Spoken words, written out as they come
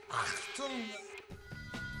Achtung!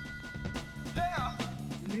 Yeah!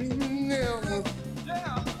 Yeah!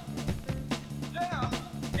 Yeah! Yeah!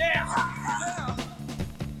 Yeah! Yeah!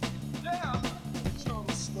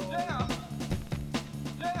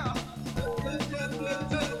 Yeah! Yeah!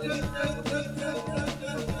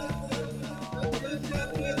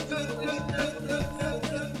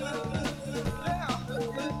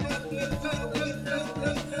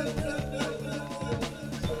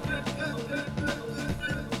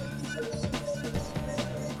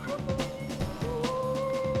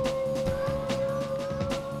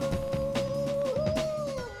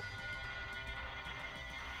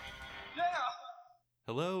 Yeah!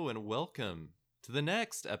 Hello and welcome to the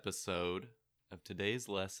next episode of today's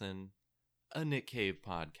lesson, a Nick Cave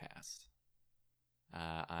podcast.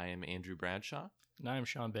 I am Andrew Bradshaw, And I'm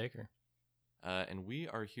Sean Baker. and we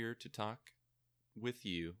are here to talk with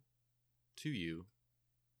you, to you,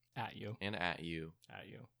 At you. and at you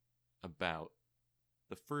about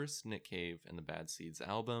the first Nick Cave and the Bad Seeds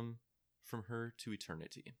album, From Her to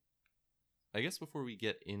Eternity. I guess before we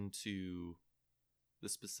get into the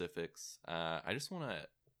specifics, I just want to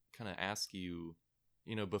kind of ask you,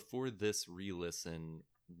 before this re-listen,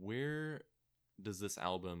 where does this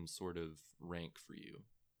album sort of rank for you?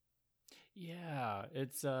 Yeah,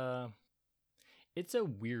 it's a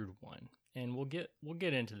weird one. And we'll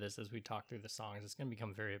get into this as we talk through the songs. It's going to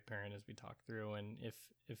become very apparent as we talk through, and if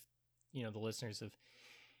the listeners have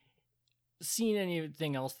seen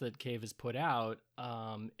anything else that Cave has put out,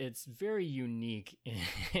 it's very unique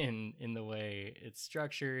in the way it's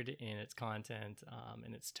structured, in its content,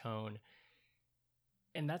 in its tone.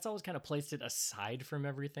 And that's always kind of placed it aside from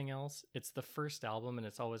everything else. It's the first album, and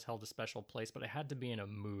it's always held a special place, but I had to be in a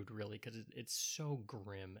mood, really, because it's so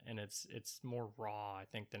grim, and it's more raw, I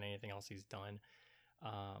think, than anything else he's done.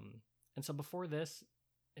 And so before this,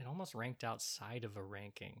 it almost ranked outside of a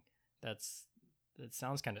ranking. That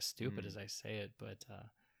sounds kind of stupid as I say it, but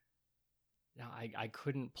I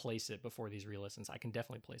couldn't place it before these re-listens. I can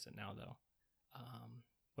definitely place it now, though.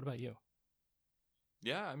 What about you?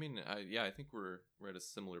 Yeah, I mean, I think we're at a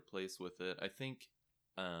similar place with it. I think,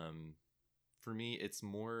 for me, it's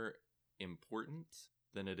more important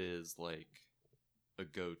than it is like a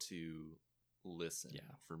go-to listen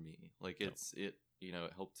for me. Like it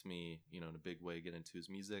helped me, in a big way get into his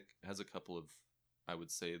music. It has a couple of, I would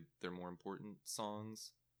say, they're more important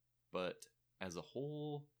songs, but as a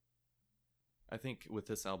whole, I think with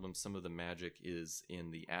this album, some of the magic is in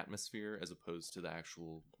the atmosphere as opposed to the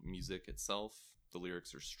actual music itself. The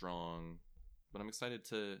lyrics are strong, but I'm excited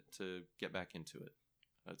to get back into it.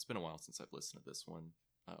 It's been a while since I've listened to this one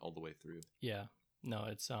all the way through. Yeah, no,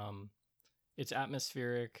 it's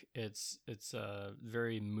atmospheric. It's a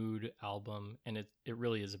very mood album, and it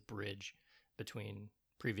really is a bridge between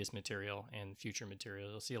previous material and future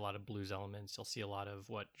material. You'll see a lot of blues elements. You'll see a lot of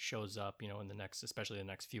what shows up, especially the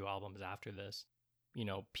next few albums after this,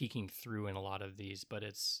 peeking through in a lot of these. But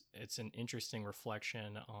it's an interesting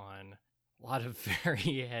reflection on a lot of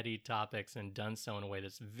very heady topics, and done so in a way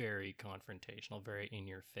that's very confrontational, very in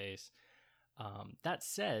your face. That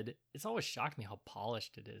said, it's always shocked me how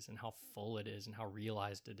polished it is and how full it is and how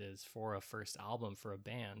realized it is for a first album for a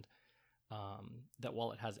band. That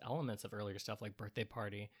while it has elements of earlier stuff like Birthday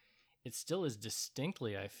Party, it still is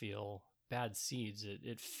distinctly, I feel, Bad Seeds.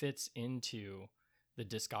 It fits into the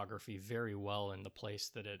discography very well in the place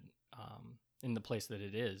that it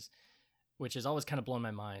is, which has always kind of blown my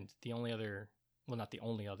mind. The only other, well, not the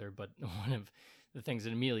only other, but one of the things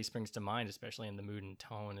that immediately springs to mind, especially in the mood and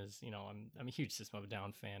tone, is, I'm a huge System of a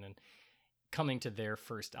Down fan, and coming to their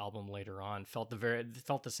first album later on felt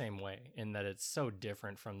the same way, in that it's so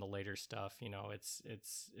different from the later stuff.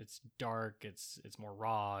 It's dark, it's more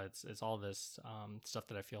raw, it's all this stuff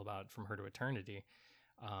that I feel about From Her to Eternity.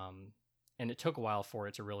 And it took a while for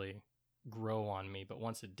it to really grow on me, but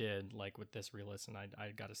once it did, like with this re-listen,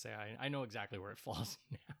 I gotta say I know exactly where it falls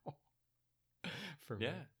now. For me.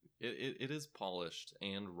 It is polished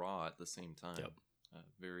and raw at the same time. Yep.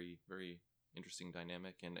 Very, very interesting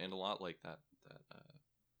dynamic, and a lot like that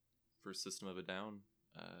first System of a Down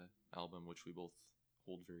album, which we both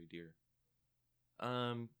hold very dear.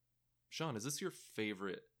 Sean, is this your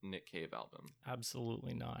favorite Nick Cave album?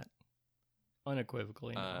 Absolutely not.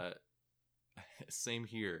 Unequivocally not. Same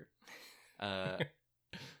here. I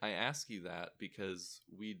ask you that because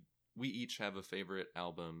we each have a favorite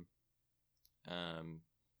album,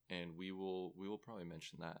 and we will probably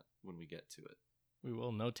mention that when we get to it. We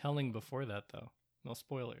will. No telling before that, though. No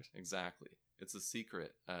spoilers. Exactly. It's a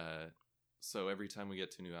secret. So every time we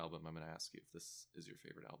get to a new album, I'm going to ask you if this is your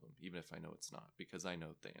favorite album, even if I know it's not, because I know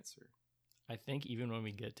the answer. I think even when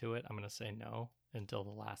we get to it, I'm going to say no until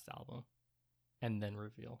the last album and then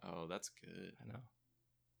reveal. Oh, that's good. I know.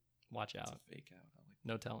 Watch It's out. a fake out. I like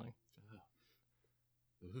No telling.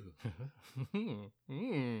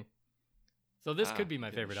 Ooh. So this Ah, could be my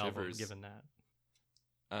getting favorite album, shivers. given that.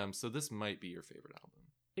 So this might be your favorite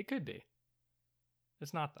album. It could be.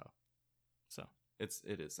 It's not, though. So It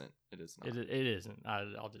isn't. It is not. it isn't.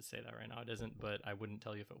 I'll just say that right now. It isn't, but I wouldn't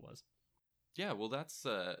tell you if it was. Yeah, well, that's.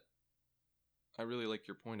 I really like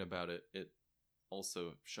your point about it. It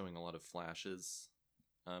also showing a lot of flashes,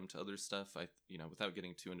 to other stuff. Without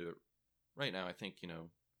getting too into it right now, I think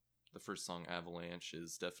the first song "Avalanche"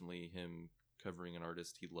 is definitely him covering an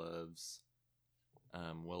artist he loves.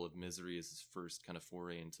 "Well of Misery" is his first kind of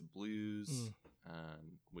foray into blues,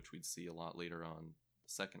 which we'd see a lot later on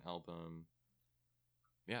the second album.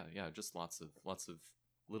 Yeah, just lots of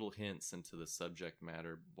little hints into the subject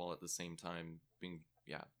matter, while at the same time being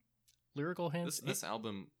Lyrical hints. This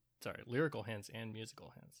album, lyrical hints and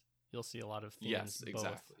musical hints. You'll see a lot of themes. Yes,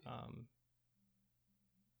 exactly. Both,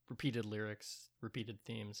 repeated lyrics, repeated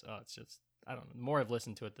themes. Oh, it's just, I don't know. The more I've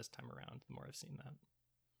listened to it this time around, the more I've seen that.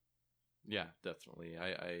 yeah, definitely.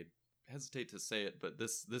 I hesitate to say it, but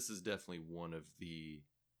this is definitely one of the,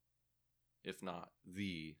 if not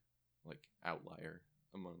the, like, outlier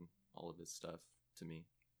among all of his stuff to me.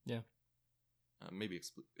 Yeah. Maybe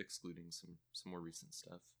excluding some more recent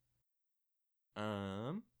stuff.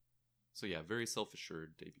 So yeah, very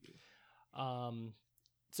self-assured debut.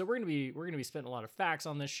 So we're gonna be spending a lot of facts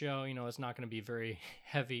on this show. It's not gonna be very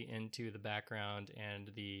heavy into the background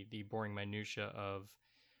and the boring minutia of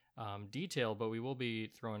detail, but we will be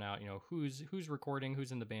throwing out who's recording,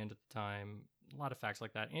 who's in the band at the time, a lot of facts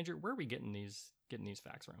like that. Andrew, where are we getting these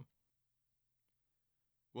facts from?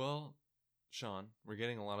 Well, Sean, we're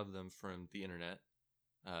getting a lot of them from the internet.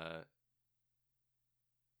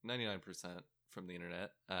 99% from the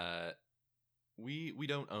internet. We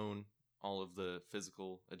don't own all of the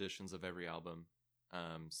physical editions of every album,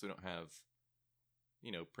 so we don't have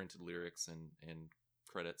printed lyrics and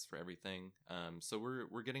credits for everything. So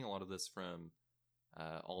we're getting a lot of this from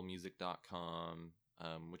allmusic.com,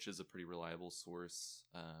 which is a pretty reliable source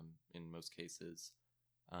in most cases.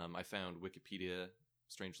 I found Wikipedia,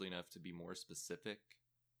 strangely enough, to be more specific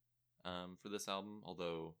for this album,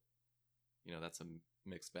 although that's a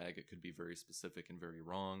mixed bag. It could be very specific and very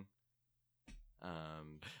wrong.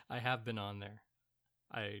 I have been on there.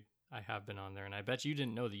 I have been on there, and I bet you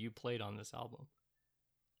didn't know that you played on this album.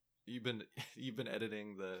 You've been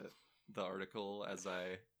editing the article as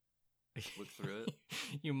I look through it.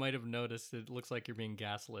 You might have noticed it looks like you're being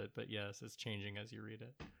gaslit, but yes, it's changing as you read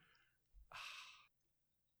it.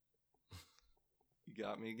 You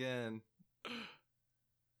got me again.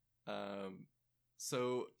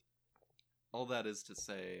 So all that is to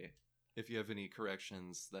say, if you have any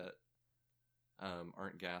corrections that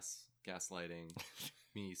aren't gaslighting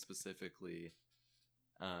me specifically,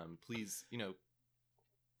 please,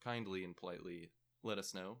 kindly and politely let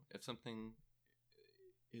us know if something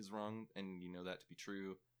is wrong and you know that to be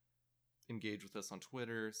true. Engage with us on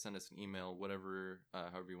Twitter, send us an email, whatever,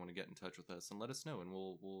 however you want to get in touch with us, and let us know, and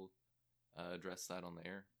we'll address that on the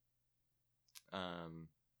air.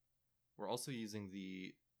 We're also using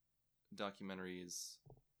the documentaries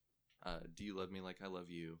Do You Love Me Like I Love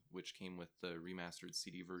You, which came with the remastered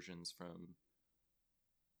CD versions from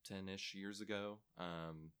 10-ish years ago.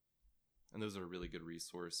 And those are a really good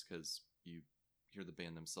resource because you hear the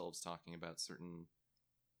band themselves talking about certain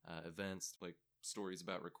events, like stories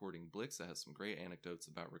about recording. Blixa has some great anecdotes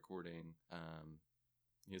about recording.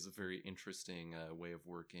 He has a very interesting way of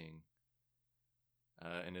working,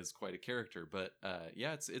 and is quite a character. But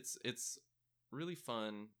yeah, it's really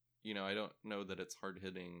fun. I don't know that it's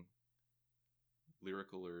hard-hitting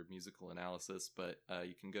lyrical or musical analysis, but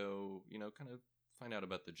you can go, kind of find out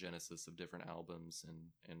about the genesis of different albums and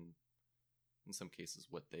in some cases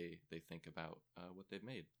what they think about what they've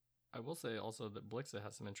made. I will say also that Blixa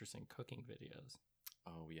has some interesting cooking videos.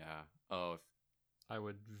 Oh yeah. Oh, I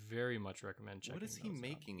would very much recommend checking. What is he those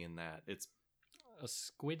making in that? It's a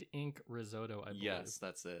squid ink risotto, I believe. Yes,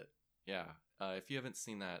 that's it. Yeah. If you haven't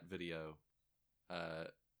seen that video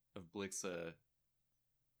of Blixa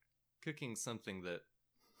cooking something that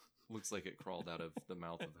looks like it crawled out of the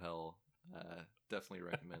mouth of hell, definitely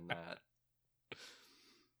recommend that.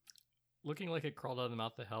 Looking like it crawled out of the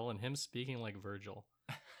mouth of hell, and him speaking like Virgil.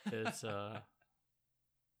 It's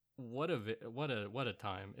what a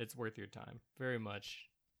time. It's worth your time. Very much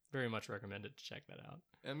recommended to check that out.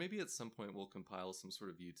 And maybe at some point we'll compile some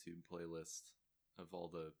sort of YouTube playlist of all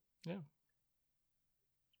the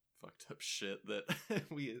fucked up shit that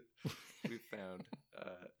we found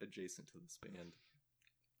adjacent to this band.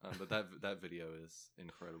 But that video is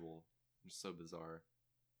incredible. It's so bizarre.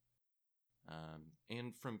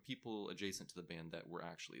 And from people adjacent to the band that were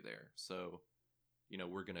actually there. So,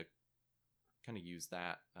 we're gonna kind of use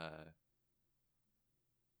that,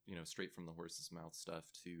 straight from the horse's mouth stuff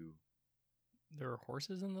to. There are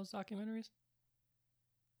horses in those documentaries?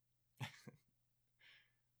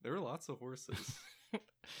 There were lots of horses.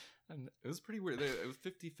 It was pretty weird. It was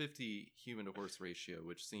 50-50 human to horse ratio,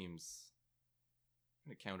 which seems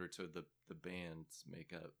kind of counter to the band's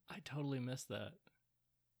makeup. I totally missed that.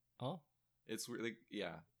 Oh. It's really,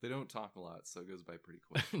 yeah, they don't talk a lot, so it goes by pretty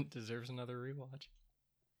quick. Deserves another rewatch.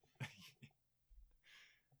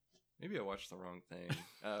 Maybe I watched the wrong thing.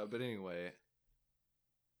 But anyway.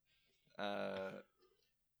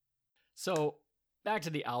 So, back to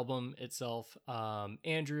the album itself.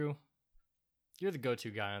 Andrew, you're the go-to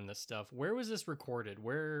guy on this stuff. Where was this recorded?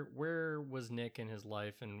 Where was Nick in his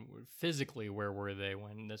life, and physically, where were they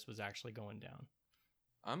when this was actually going down?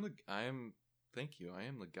 Thank you. I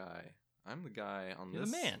am the guy. I'm the guy on You're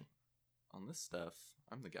this. the man. On this stuff.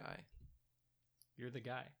 I'm the guy. You're the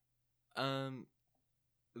guy.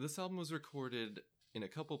 This album was recorded in a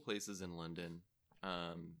couple places in London.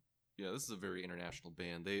 This is a very international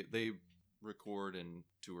band. They record and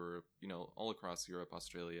tour, all across Europe,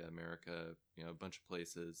 Australia, America, a bunch of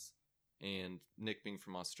places. And Nick, being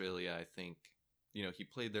from Australia, I think, he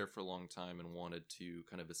played there for a long time and wanted to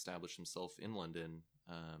kind of establish himself in London,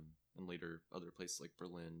 and later other places like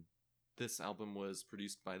Berlin. This album was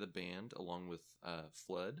produced by the band along with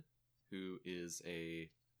Flood, who is a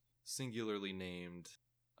singularly named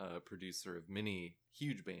producer of many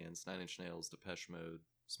huge bands: Nine Inch Nails, Depeche Mode,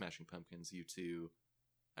 Smashing Pumpkins, U2.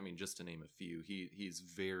 I mean, just to name a few. He's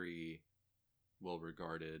very well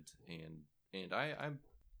regarded, and I'm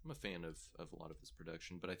a fan of a lot of his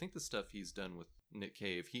production. But I think the stuff he's done with Nick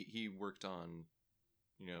Cave, he worked on,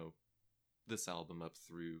 this album up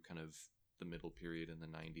through kind of the middle period in the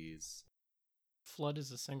 90s. Flood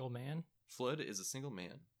is a single man? Flood is a single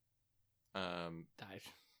man.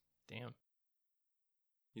 Damn.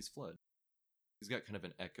 He's Flood. He's got kind of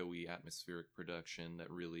an echoey, atmospheric production that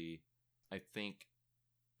really, I think,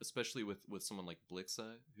 especially with someone like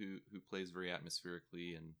Blixa, who plays very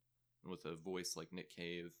atmospherically, and with a voice like Nick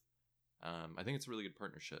Cave, I think it's a really good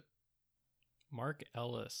partnership. Mark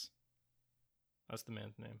Ellis. That's the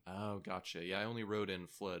man's name. Oh, gotcha. Yeah, I only wrote in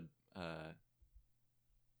Flood.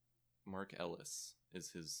 Mark Ellis is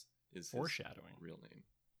his foreshadowing real name.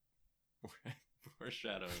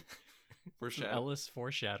 Foreshadowing. Ellis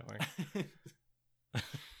foreshadowing.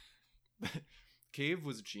 Cave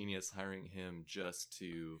was genius hiring him just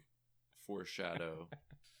to foreshadow.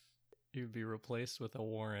 You'd be replaced with a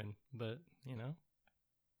Warren, but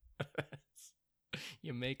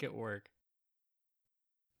you make it work.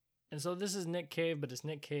 And so this is Nick Cave, but it's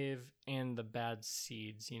Nick Cave and the Bad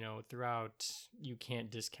Seeds. Throughout, you can't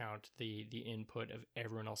discount the input of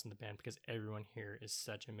everyone else in the band, because everyone here is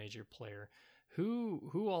such a major player. Who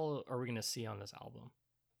all are we going to see on this album?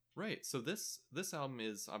 Right. So this album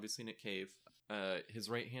is obviously Nick Cave. His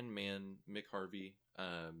right-hand man, Mick Harvey,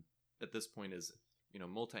 at this point is,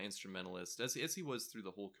 multi-instrumentalist, as he was through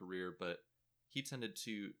the whole career, but he tended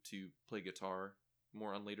to play guitar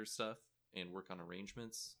more on later stuff and work on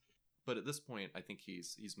arrangements. But at this point, I think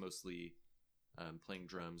he's mostly playing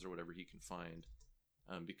drums or whatever he can find,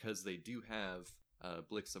 because they do have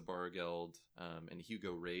Blixa Bargeld and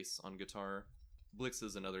Hugo Race on guitar. Blix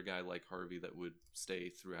is another guy like Harvey that would stay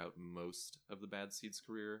throughout most of the Bad Seeds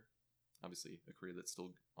career. Obviously, a career that's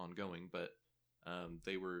still ongoing, but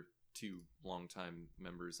they were two longtime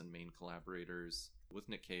members and main collaborators with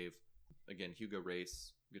Nick Cave. Again, Hugo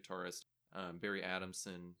Race, guitarist. Barry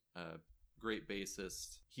Adamson, great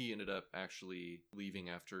bassist. He ended up actually leaving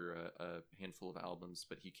after a handful of albums,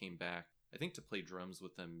 but he came back, I think, to play drums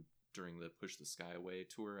with them during the Push the Sky Away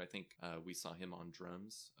tour. I think we saw him on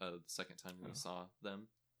drums the second time we saw them.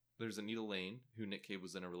 There's Anita Lane, who Nick Cave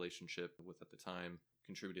was in a relationship with at the time,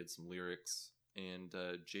 contributed some lyrics, and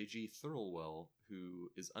J.G. Thirlwell, who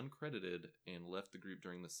is uncredited and left the group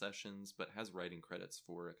during the sessions, but has writing credits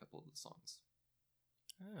for a couple of the songs.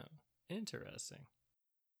 Oh, interesting.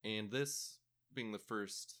 And this being the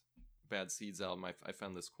first Bad Seeds album, I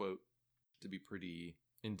found this quote to be pretty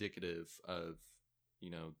indicative of,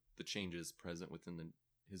 the changes present within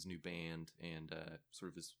his new band and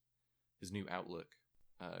sort of his new outlook.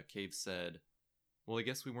 Cave said, "Well, I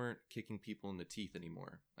guess we weren't kicking people in the teeth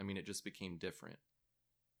anymore. I mean, it just became different.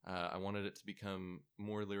 I wanted it to become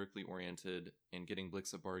more lyrically oriented, and getting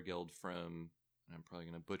Blixa Bargeld from," and I'm probably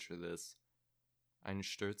going to butcher this,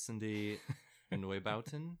 Einstürzende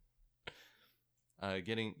Neubauten.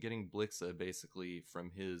 Getting Blixa basically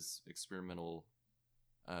from his experimental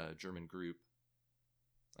German group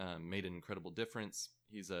made an incredible difference.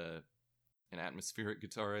 He's an atmospheric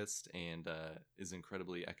guitarist and is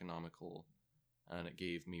incredibly economical, and it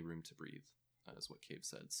gave me room to breathe, is what Cave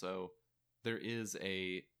said. So there is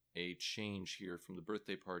a change here from the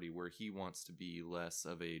birthday party where he wants to be less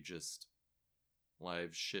of a just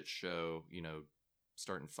live shit show,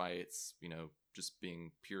 starting fights, just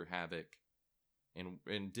being pure havoc,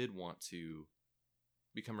 and did want to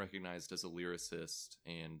become recognized as a lyricist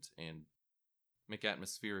and make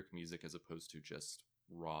atmospheric music as opposed to just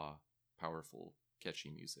raw, powerful, catchy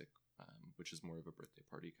music, which is more of a birthday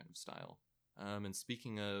party kind of style. And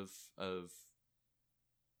speaking of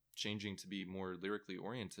changing to be more lyrically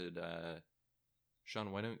oriented,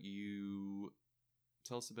 Sean, why don't you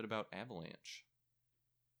tell us a bit about Avalanche,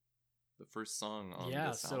 the first song on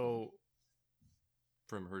this album?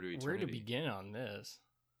 From Her to Eternity. Where to begin on this?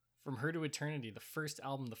 From Her to Eternity, the first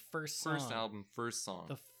album, the first song. First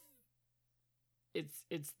song.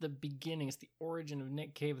 It's the beginning. It's the origin of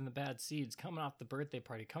Nick Cave and the Bad Seeds, coming off the birthday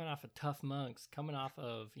party, coming off of Tough Monks, coming off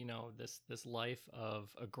of this life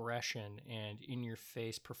of aggression and in your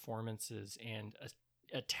face performances and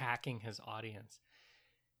attacking his audience.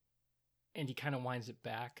 And he kind of winds it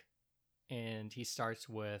back, and he starts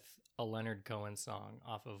with a Leonard Cohen song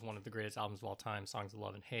off of one of the greatest albums of all time, Songs of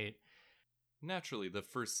Love and Hate. Naturally, the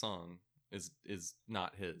first song is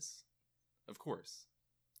not his, of course.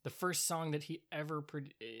 The first song that he ever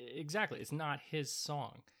produced. Exactly. It's not his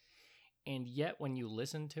song. And yet when you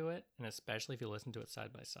listen to it, and especially if you listen to it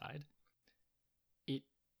side by side,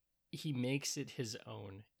 he makes it his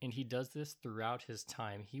own. And he does this throughout his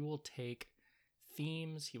time. He will take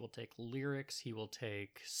themes, he will take lyrics, he will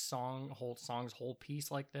take whole piece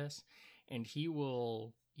like this, and he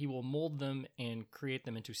will mold them and create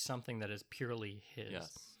them into something that is purely his.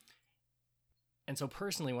 Yes. And so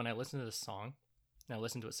personally, when I listen to this song, and I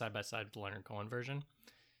listen to it side by side with the Leonard Cohen version,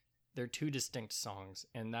 they're two distinct songs,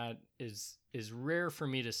 and that is rare for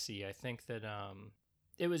me to see. I think that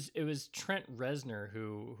it was Trent Reznor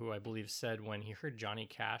who I believe said when he heard Johnny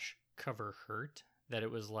Cash cover "Hurt" that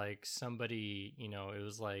it was like somebody, it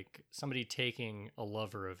was like somebody taking a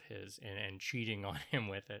lover of his and cheating on him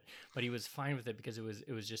with it, but he was fine with it because it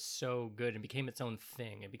was just so good and became its own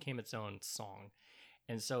thing. It became its own song.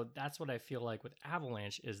 And so that's what I feel like with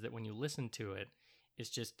Avalanche, is that when you listen to it, it's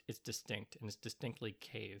distinct, and it's distinctly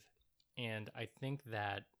Cave. And I think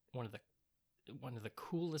that one of the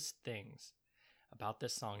coolest things about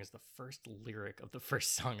this song is the first lyric of the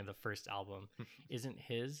first song of the first album isn't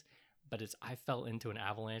his, but it's "I fell into an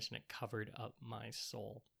avalanche and it covered up my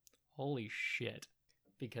soul." Holy shit.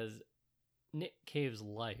 Because Nick Cave's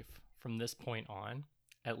life from this point on,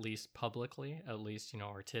 at least publicly, at least,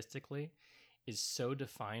 artistically, is so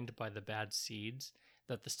defined by the Bad Seeds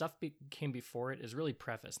that the stuff came before it is really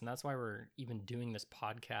prefaced. And that's why we're even doing this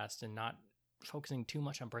podcast and not focusing too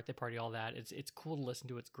much on Birthday Party, all that. It's cool to listen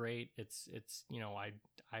to. It's great. It's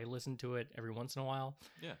I listen to it every once in a while.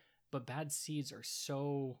 Yeah. But Bad Seeds are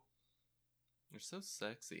so... They're so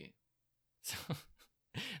sexy.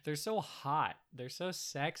 They're so hot. They're so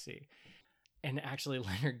sexy. And actually,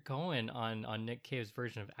 Leonard Cohen on Nick Cave's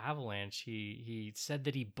version of Avalanche, he said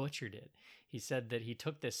that he butchered it. He said that he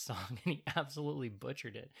took this song and he absolutely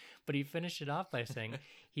butchered it. But he finished it off by saying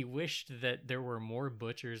he wished that there were more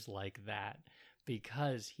butchers like that,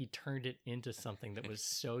 because he turned it into something that was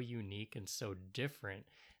so unique and so different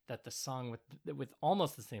that the song with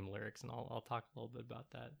almost the same lyrics, and I'll talk a little bit about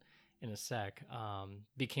that in a sec,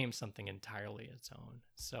 became something entirely its own.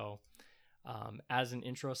 So as an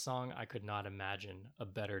intro song, I could not imagine a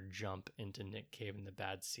better jump into Nick Cave and the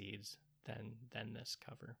Bad Seeds than this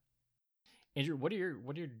cover. Andrew, what are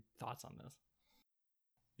your thoughts on this?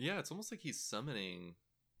 Yeah, it's almost like he's summoning,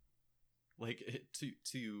 like,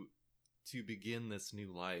 to begin this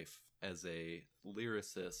new life as a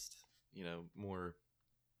lyricist, more,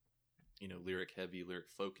 lyric heavy, lyric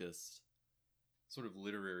focused, sort of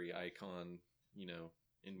literary icon,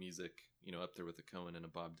 in music, up there with a Cohen and a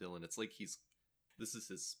Bob Dylan. It's like this is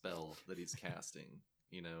his spell that he's casting.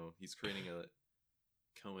 He's creating a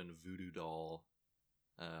Cohen voodoo doll,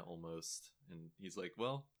 almost, and he's like,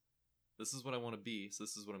 well, this is what I want to be, so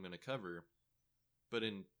this is what I'm going to cover. But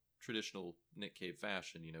in traditional Nick Cave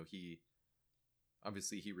fashion, he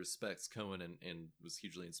respects Cohen and was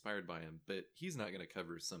hugely inspired by him, but he's not going to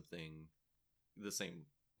cover something the same.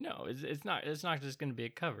 No, it's not just going to be a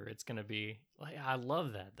cover. It's going to be like, I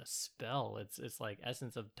love that, the spell. It's like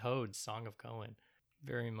Essence of Toad's Song of Cohen.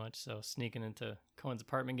 Very much so. Sneaking into Cohen's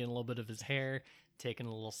apartment, getting a little bit of his hair, taking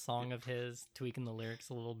a little song of his, tweaking the lyrics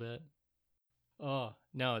a little bit. Oh,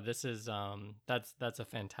 no, this is that's a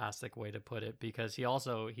fantastic way to put it, because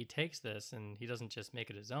he takes this and he doesn't just make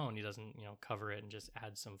it his own. He doesn't, cover it and just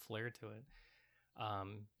add some flair to it.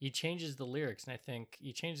 He changes the lyrics, and I think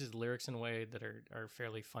he changes the lyrics in a way that are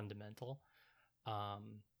fairly fundamental,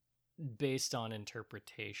 based on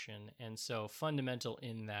interpretation. And so fundamental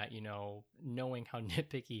in that, knowing how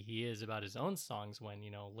nitpicky he is about his own songs when,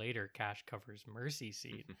 later Cash covers Mercy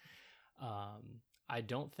Seat. I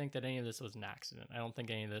don't think that any of this was an accident. I don't think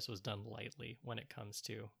any of this was done lightly when it comes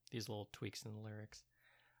to these little tweaks in the lyrics.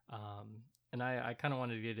 And I kind of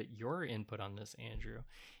wanted to get your input on this, Andrew.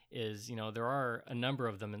 Is, there are a number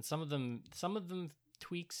of them, and some of them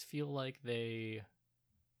tweaks feel like they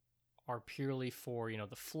are purely for,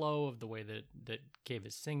 the flow of the way that Cave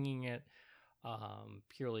is singing it,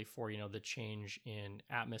 purely for, the change in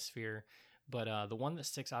atmosphere. But the one that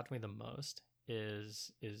sticks out to me the most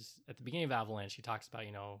is at the beginning of Avalanche. He talks about,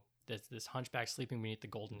 this hunchback sleeping beneath the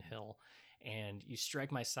golden hill, and you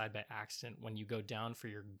strike my side by accident when you go down for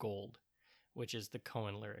your gold, which is the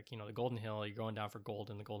Cohen lyric. The golden hill, you're going down for gold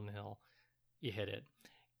in the golden hill, you hit it.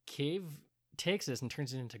 Cave takes this and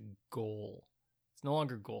turns it into goal. It's no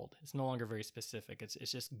longer gold. It's no longer very specific.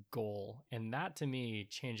 It's just goal. And that to me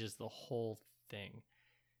changes the whole thing.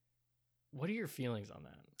 What are your feelings on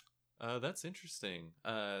that? That's interesting.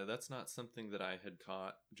 That's not something that I had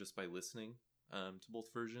caught just by listening to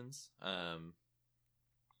both versions.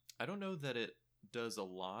 I don't know that it does a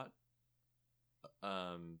lot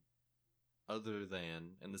other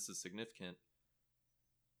than, and this is significant,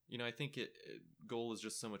 I think goal is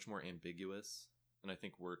just so much more ambiguous, and I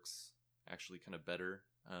think works actually kind of better.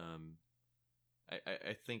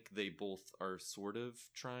 I think they both are sort of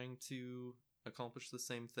trying to accomplish the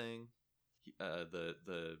same thing.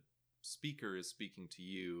 The speaker is speaking to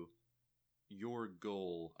you. Your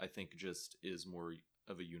goal, I think, just is more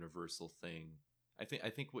of a universal thing. I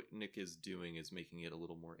think what Nick is doing is making it a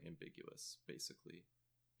little more ambiguous, basically,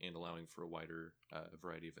 and allowing for a wider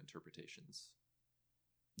variety of interpretations.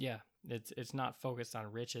 Yeah, it's not focused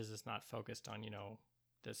on riches. It's not focused on,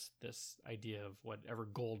 this idea of whatever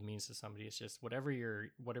gold means to somebody. It's just whatever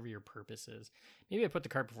your purpose is. Maybe I put the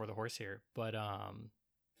cart before the horse here, but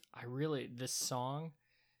this song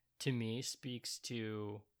to me speaks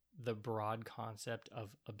to the broad concept of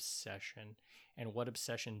obsession and what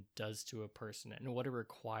obsession does to a person and what it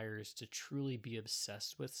requires to truly be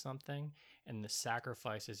obsessed with something, and the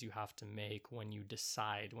sacrifices you have to make when you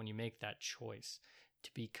make that choice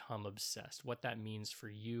to become obsessed, what that means for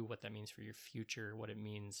you, what that means for your future, what it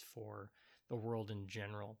means for the world in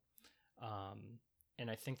general. And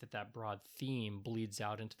I think that broad theme bleeds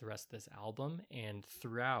out into the rest of this album, and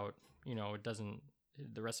throughout,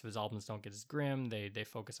 the rest of his albums don't get as grim. They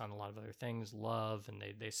focus on a lot of other things, love, and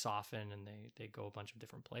they soften, and they go a bunch of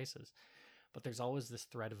different places. But there's always this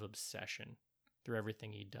thread of obsession through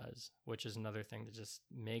everything he does, which is another thing that just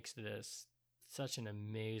makes this such an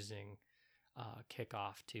amazing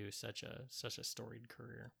kickoff to such a storied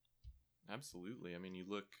career. Absolutely. I mean, you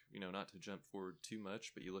look, not to jump forward too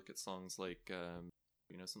much, but you look at songs like,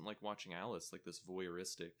 something like Watching Alice, like this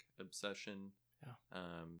voyeuristic obsession.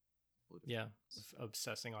 Yeah.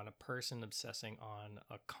 Obsessing on a person, obsessing on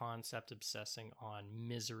a concept, obsessing on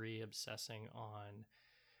misery, obsessing on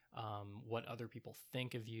what other people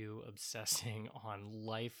think of you, obsessing on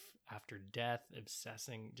life after death, it's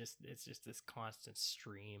just this constant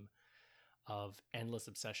stream of endless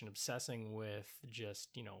obsession, obsessing with just,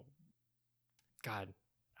 God,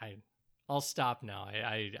 I'll stop now.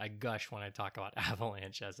 I gush when I talk about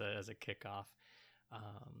Avalanche as a kickoff.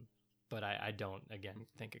 But I don't, again,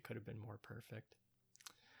 think it could have been more perfect.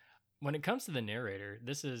 When it comes to the narrator,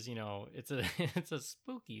 this is, it's a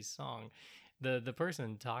spooky song. The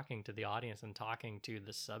person talking to the audience and talking to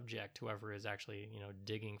the subject, whoever is actually,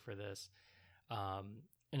 digging for this.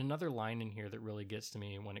 And another line in here that really gets to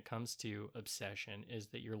me when it comes to obsession is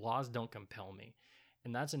that your laws don't compel me.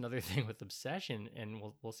 And that's another thing with obsession, and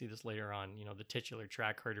we'll see this later on, the titular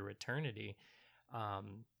track, Heart of Eternity.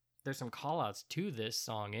 There's some call-outs to this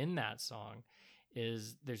song. In that song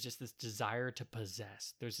there's just this desire to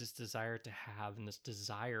possess. There's this desire to have, and this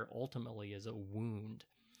desire ultimately is a wound.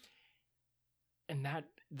 And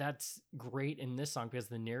that's great in this song because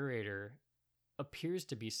the narrator appears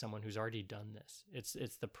to be someone who's already done this.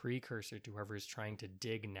 It's the precursor to whoever is trying to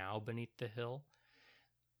dig now beneath the hill.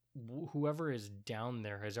 Whoever is down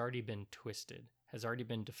there has already been twisted, has already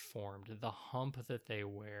been deformed. The hump that they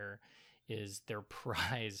wear is their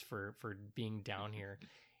prize for being down here.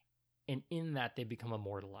 And in that, they become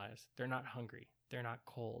immortalized. They're not hungry. They're not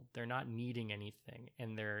cold. They're not needing anything.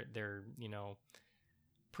 And they're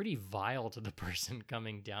pretty vile to the person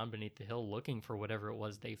coming down beneath the hill looking for whatever it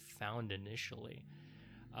was they found initially.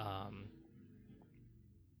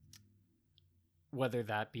 Whether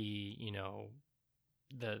that be,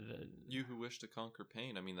 the You who wish to conquer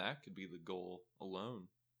pain. I mean, that could be the goal alone,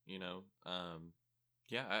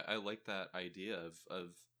 Yeah, I like that idea of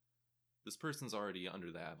this person's already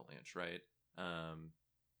under the avalanche, right?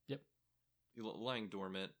 Yep. Lying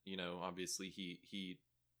dormant, obviously he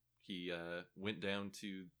went down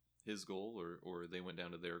to his goal or they went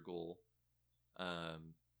down to their goal.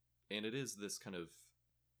 And it is this kind of,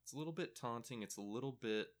 it's a little bit taunting, it's a little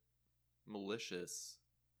bit malicious.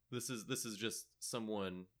 This is just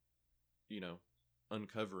someone,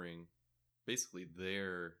 uncovering basically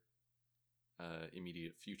their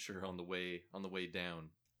immediate future on the way down.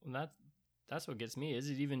 And that's what gets me. Is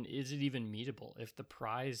it even meetable? If the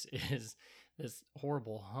prize is this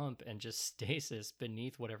horrible hump and just stasis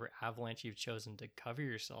beneath whatever avalanche you've chosen to cover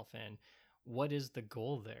yourself in, what is the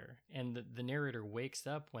goal there? And the narrator wakes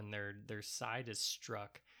up when their side is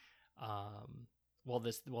struck, while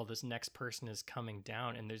this next person is coming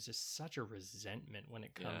down, and there's just such a resentment when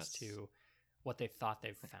it comes to what they thought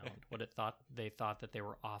they've found, they thought that they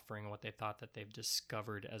were offering, what they thought that they've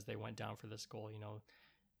discovered as they went down for this goal.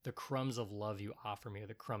 The crumbs of love you offer me are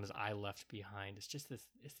the crumbs I left behind. It's just this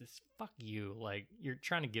fuck you. Like, you're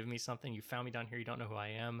trying to give me something. You found me down here. You don't know who I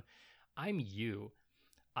am. I'm you.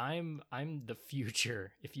 I'm the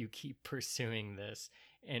future if you keep pursuing this.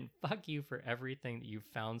 And fuck you for everything that you've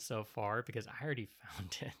found so far, because I already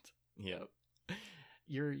found it. Yep.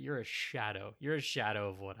 You're a shadow. You're a shadow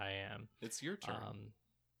of what I am. It's your turn.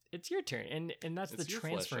 It's your turn. And that's it's the your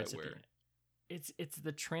transference flesh I at the wear. end. It's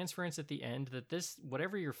the transference at the end that this,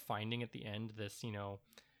 whatever you're finding at the end, this,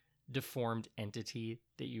 deformed entity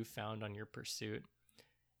that you found on your pursuit,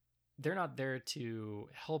 they're not there to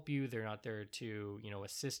help you. They're not there to,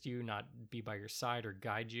 assist you, not be by your side or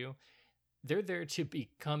guide you. They're there to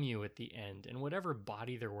become you at the end. And whatever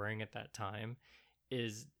body they're wearing at that time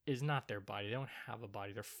is not their body. They don't have a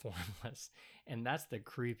body. They're formless. And that's the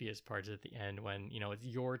creepiest part at the end when, it's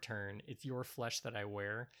your turn. It's your flesh that I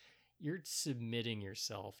wear. You're submitting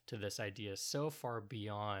yourself to this idea so far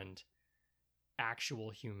beyond actual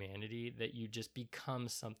humanity that you just become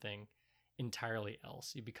something entirely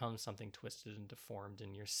else. You become something twisted and deformed,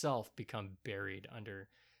 and yourself become buried under,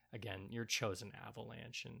 again, your chosen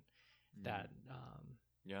avalanche. And that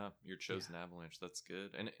your chosen avalanche. That's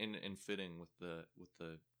good, and fitting with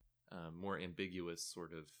the more ambiguous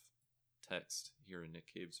sort of text here in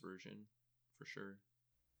Nick Cave's version, for sure.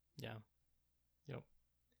 Yeah. Yep.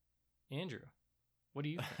 Andrew, what do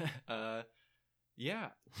you think? Yeah,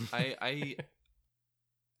 I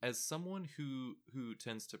as someone who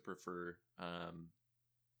tends to prefer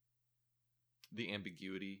the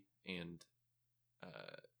ambiguity and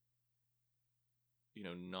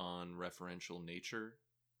non-referential nature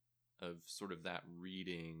of sort of that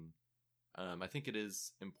reading, I think it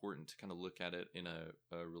is important to kind of look at it in a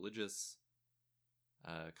religious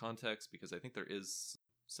context, because I think there is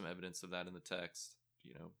some evidence of that in the text.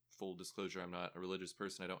 Full disclosure, I'm not a religious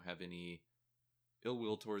person. I don't have any ill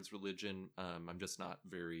will towards religion. I'm just not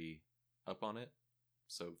very up on it.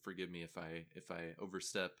 So forgive me if I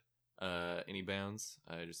overstep any bounds.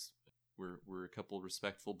 We're a couple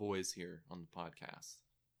respectful boys here on the podcast.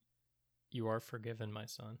 You are forgiven, my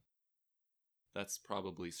son. That's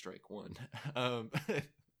probably strike one. Yeah,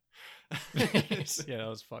 that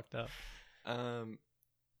was fucked up.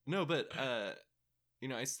 No, but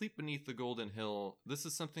I Sleep Beneath the Golden Hill. This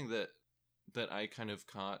is something that I kind of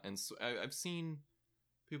caught, and so I've seen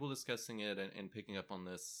people discussing it and picking up on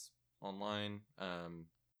this online.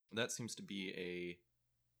 That seems to be a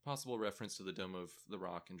possible reference to the Dome of the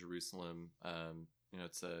Rock in Jerusalem.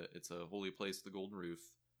 It's a holy place, the Golden Roof.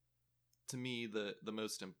 To me, the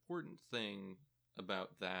most important thing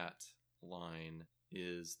about that line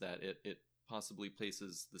is that it possibly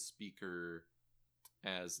places the speaker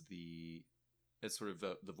as sort of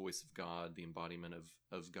the voice of God, the embodiment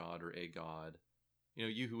of God or a God.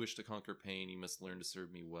 You who wish to conquer pain, you must learn to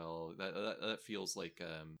serve me well. That feels like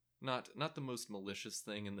not the most malicious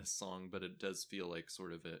thing in this song, but it does feel like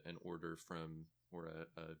sort of an order from, or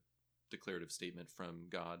a declarative statement from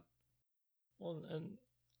God. Well, and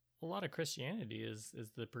a lot of Christianity is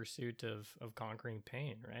the pursuit of conquering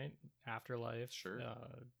pain, right? Afterlife, Sure.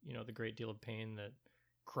 The great deal of pain that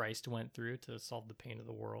Christ went through to solve the pain of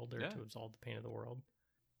the world, or to absolve the pain of the world.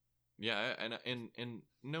 Yeah, and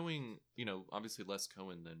knowing, obviously less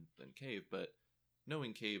Cohen than Cave, but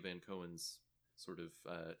knowing Cave and Cohen's sort of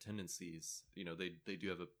tendencies. You know, they do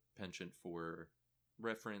have a penchant for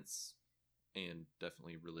reference and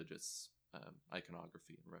definitely religious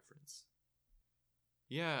iconography and reference.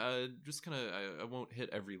 Yeah, just kind of I won't hit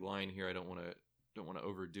every line here. I don't want to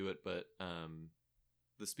overdo it, but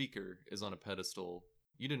the speaker is on a pedestal.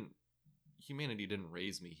 Humanity didn't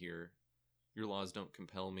raise me here. Your laws don't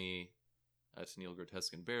compel me to kneel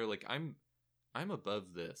grotesque and bare. Like I'm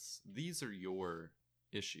above this. These are your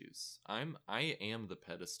issues. I am the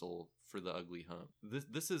pedestal for the ugly hump.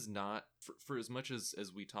 This is not for as much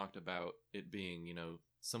as we talked about it being, you know,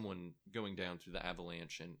 someone going down through the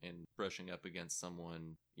avalanche and brushing up against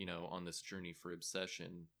someone, you know, on this journey for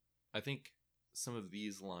obsession. I think some of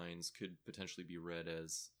these lines could potentially be read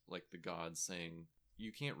as like the gods saying,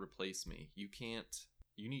 you can't replace me. You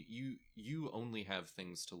only have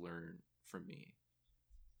things to learn from me.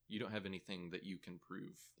 You don't have anything that you can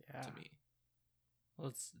prove to me. Well,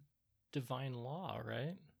 it's divine law,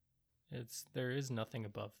 right? There is nothing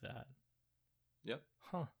above that. Yep.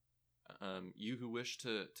 Huh. You who wish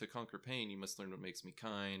to conquer pain, you must learn what makes me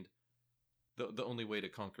kind. The only way to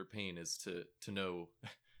conquer pain is to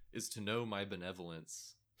know my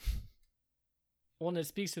benevolence. Well, and it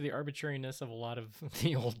speaks to the arbitrariness of a lot of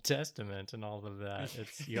the Old Testament and all of that.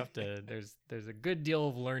 You have to. There's a good deal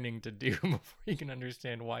of learning to do before you can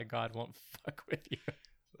understand why God won't fuck with you.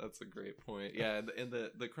 That's a great point. Yeah, and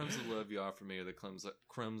the crumbs of love you offer me are the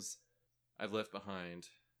crumbs I've left behind.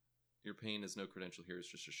 Your pain is no credential here. It's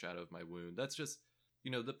just a shadow of my wound. That's just, you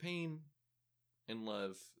know, the pain and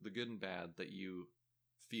love, the good and bad that you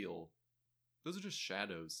feel, those are just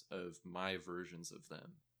shadows of my versions of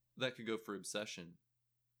them. That could go for obsession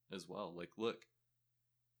as well. Like, look,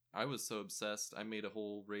 I was so obsessed, I made a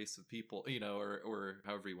whole race of people, you know, or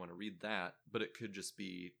however you want to read that. But it could just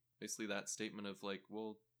be basically that statement of like,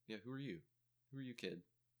 well, yeah, who are you? Who are you, kid?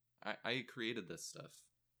 I created this stuff.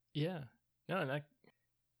 Yeah. No, and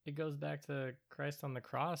it goes back to Christ on the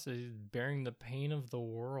cross, is bearing the pain of the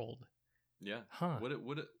world. Yeah. Huh.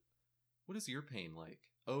 What is your pain like?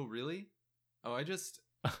 Oh, really? Oh, I just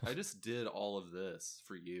did all of this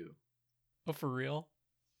for you. Oh, for real?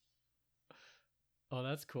 Oh,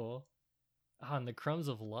 that's cool. And the crumbs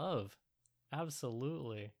of love.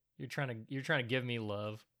 Absolutely. You're trying to give me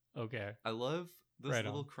love. Okay. I love those right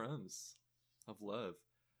little on. crumbs of love.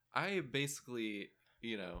 I basically,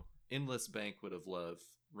 you know, endless banquet of love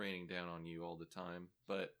raining down on you all the time.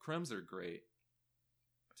 But crumbs are great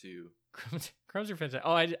too. Crumbs are fantastic.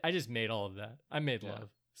 Oh, I just made all of that. I made love.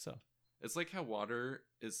 So it's like how water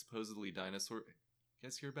is supposedly dinosaur. You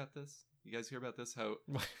guys hear about this? How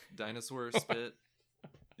dinosaur spit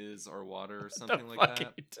is our water or something like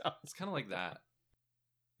that? It's kind of like that.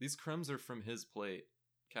 These crumbs are from his plate.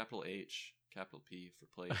 Capital H, capital P for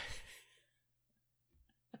plate.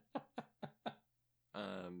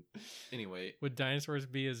 Anyway. Would dinosaurs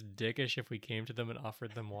be as dickish if we came to them and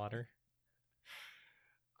offered them water?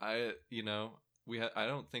 I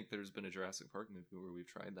don't think there's been a Jurassic Park movie where we've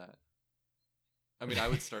tried that. I mean, I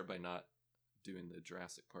would start by not doing the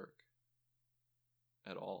Jurassic Park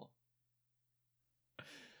at all.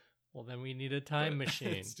 Well, then we need a time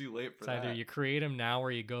machine. It's too late for that. It's either you create them now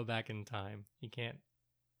or you go back in time. You can't.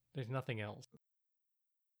 There's nothing else.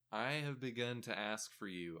 I have begun to ask for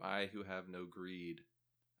you, I who have no greed.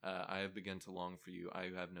 I have begun to long for you, I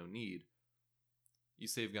who have no need. You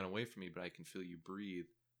say you've gone away from me, but I can feel you breathe.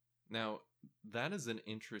 Now, that is an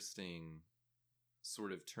interesting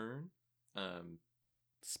sort of turn.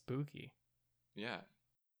 Spooky. Yeah.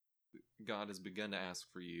 God has begun to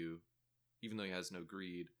ask for you, even though he has no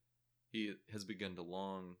greed. He has begun to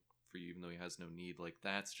long for you, even though he has no need. Like,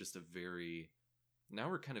 that's just a very... Now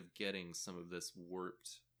we're kind of getting some of this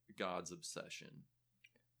warped God's obsession.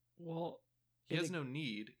 Well... He has no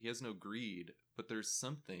need, he has no greed, but there's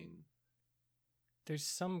something... There's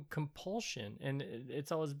some compulsion, and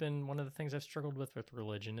it's always been one of the things I've struggled with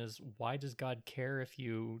religion is, why does God care if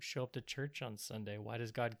you show up to church on Sunday? Why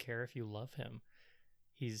does God care if you love him?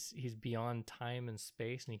 He's beyond time and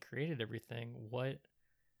space, and he created everything.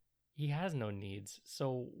 He has no needs.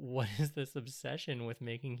 So what is this obsession with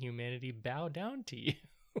making humanity bow down to you?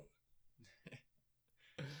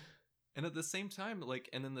 And at the same time, like,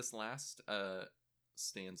 and in this last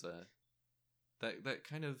stanza, that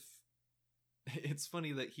kind of... It's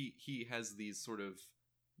funny that he has these sort of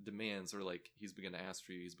demands, or like he's begun to ask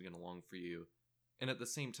for you, he's begun to long for you. And at the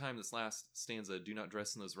same time, this last stanza, do not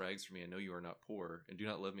dress in those rags for me, I know you are not poor, and do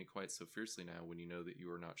not love me quite so fiercely now when you know that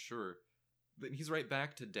you are not sure. Then he's right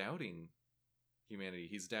back to doubting humanity.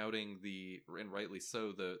 He's doubting and rightly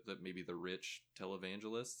so, that maybe the rich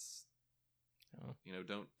televangelists, oh. you know,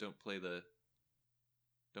 don't play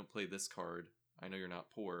this card. I know you're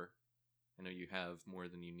not poor. I know you have more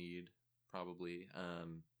than you need, probably.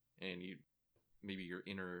 And you, maybe your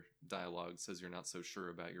inner dialogue says you're not so sure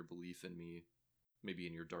about your belief in me. Maybe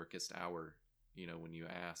in your darkest hour, you know, when you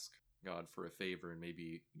ask God for a favor and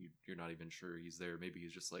maybe you're not even sure he's there. Maybe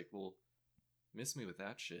he's just like, well, miss me with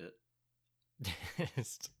that shit.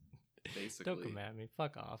 Basically. Don't come at me.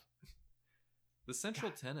 Fuck off. The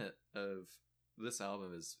central tenet of this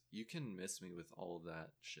album is you can miss me with all of that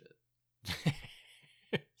shit.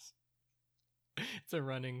 It's a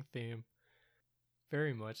running theme.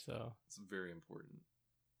 Very much so. It's very important.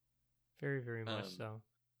 Very, very much so.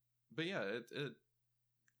 But yeah, it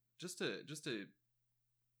just to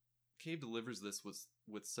Cave delivers this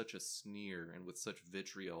with such a sneer and with such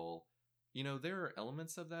vitriol. You know, there are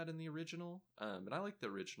elements of that in the original, and I like the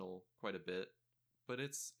original quite a bit. But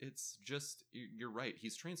it's just, you're right.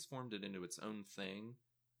 He's transformed it into its own thing,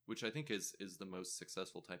 which I think is the most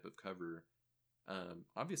successful type of cover.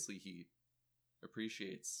 Obviously, he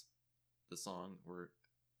appreciates the song or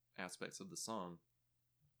aspects of the song,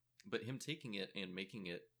 but him taking it and making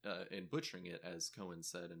it and butchering it, as Cohen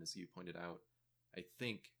said and as you pointed out, I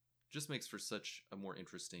think just makes for such a more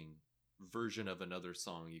interesting version of another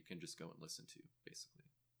song you can just go and listen to, basically.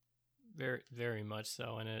 Very, very much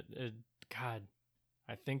so. And it God,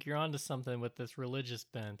 I think you're onto something with this religious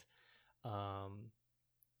bent.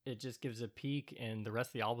 It just gives a peek, and the rest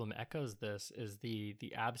of the album echoes this, is the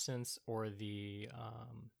absence or the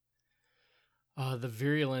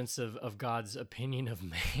virulence of God's opinion of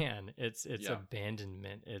man. It's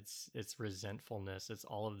abandonment. It's resentfulness. It's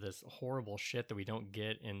all of this horrible shit that we don't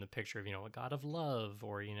get in the picture of, you know, a God of love,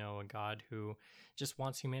 or, you know, a God who just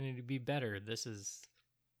wants humanity to be better. This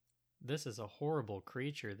is a horrible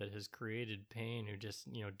creature that has created pain, who just,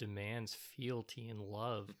 you know, demands fealty and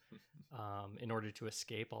love in order to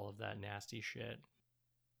escape all of that nasty shit.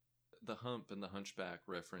 The hump and the hunchback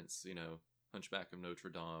reference, you know, Hunchback of Notre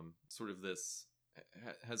Dame, sort of this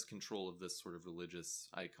has control of this sort of religious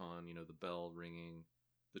icon, you know, the bell ringing,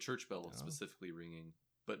 the church bell specifically ringing,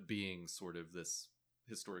 but being sort of this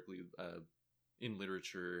historically in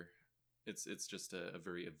literature, it's just a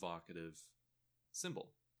very evocative symbol.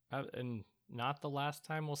 And not the last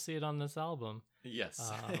time we'll see it on this album.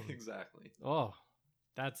 Yes, exactly. Oh,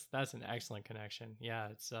 that's an excellent connection. Yeah,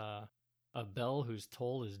 it's a bell whose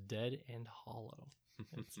toll is dead and hollow.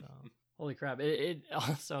 It's holy crap! It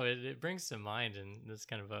also brings to mind, and this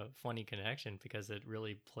kind of a funny connection, because it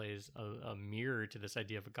really plays a mirror to this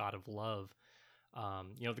idea of a God of love.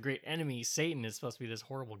 You know, the great enemy Satan is supposed to be this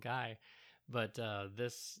horrible guy. But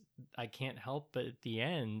this, I can't help but at the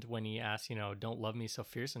end, when he asks, you know, don't love me so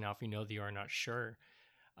fiercely now if you know that you are not sure.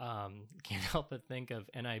 Can't help but think of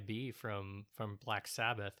NIB from Black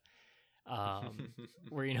Sabbath,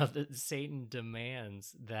 where, you know, that Satan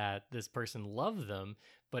demands that this person love them,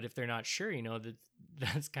 but if they're not sure, you know,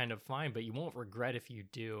 that's kind of fine, but you won't regret if you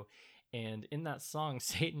do. And in that song,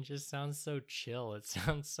 Satan just sounds so chill. It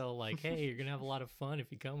sounds so like, hey, you're going to have a lot of fun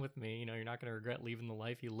if you come with me. You know, you're not going to regret leaving the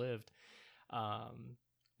life you lived.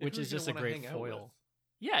 Which is just a great foil.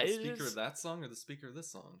 Yeah, the speaker of that song or the speaker of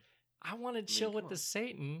this song? I want to chill with the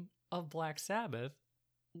Satan of Black Sabbath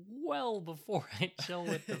well before I chill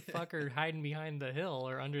with the fucker hiding behind the hill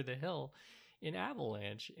or under the hill in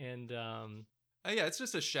Avalanche. And yeah, it's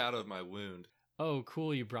just a shadow of my wound. Oh,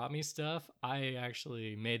 cool, you brought me stuff. I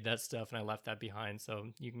actually made that stuff and I left that behind, so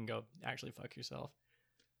you can go actually fuck yourself.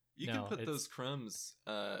 You can put those crumbs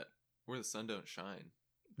where the sun don't shine.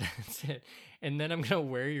 That's it. And then I'm going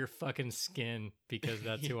to wear your fucking skin because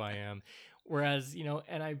that's who I am. Whereas, you know,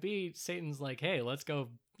 NIB, Satan's like, hey, let's go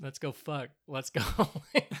fuck. Let's go.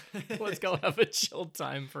 Let's go have a chill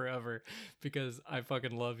time forever because I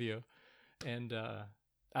fucking love you. And I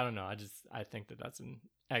don't know. I think that's an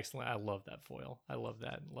excellent. I love that foil. I love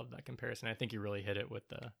that comparison. I think you really hit it with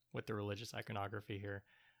the religious iconography here.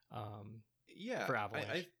 Yeah. For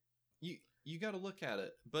Avalanche. You got to look at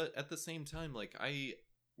it. But at the same time, like,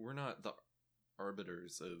 we're not the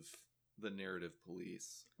arbiters of the narrative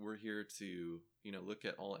police. We're here to, you know, look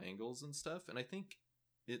at all angles and stuff. And I think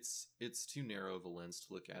it's too narrow of a lens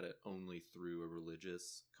to look at it only through a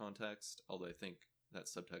religious context. Although I think that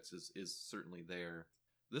subtext is certainly there.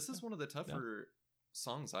 This is one of the tougher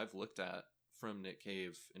songs I've looked at from Nick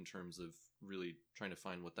Cave in terms of really trying to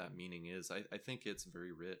find what that meaning is. I think it's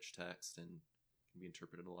very rich text and can be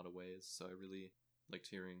interpreted in a lot of ways. So I really liked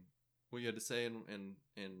hearing what you had to say and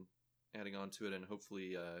adding on to it, and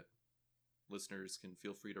hopefully listeners can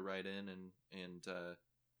feel free to write in and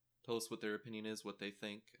tell us what their opinion is, what they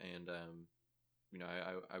think, and you know,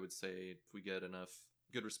 I would say if we get enough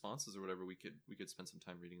good responses or whatever, we could spend some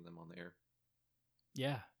time reading them on the air.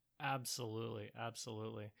 Yeah, Absolutely,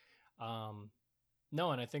 absolutely.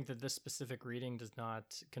 No, and I think that this specific reading does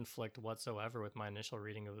not conflict whatsoever with my initial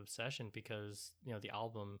reading of Obsession because, the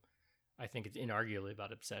album, I think it's inarguably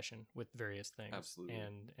about obsession with various things. Absolutely.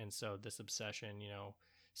 And so this obsession,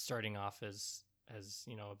 starting off as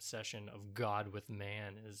obsession of God with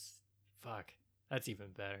man is fuck. That's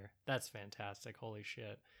even better. That's fantastic. Holy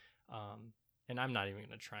shit. And I'm not even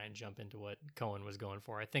going to try and jump into what Cohen was going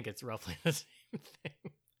for. I think it's roughly the same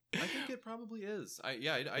thing. I think it probably is. I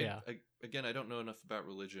again, I don't know enough about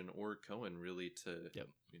religion or Cohen really to, Yep.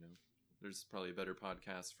 There's probably a better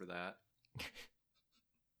podcast for that.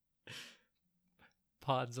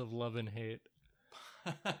 Pods of Love and Hate.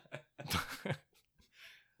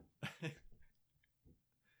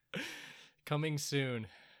 Coming soon.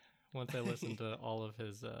 Once I listen to all of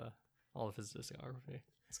his discography.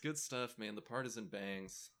 It's good stuff, man. The partisan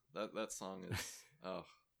bangs. That song is oh.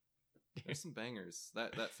 There's some bangers.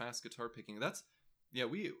 That fast guitar picking. That's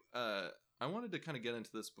we I wanted to kind of get into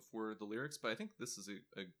this before the lyrics, but I think this is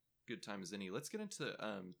a good time as any. Let's get into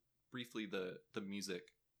briefly the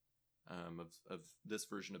music of this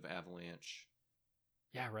version of Avalanche.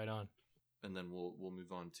 Yeah, right on. And then we'll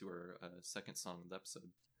move on to our second song of the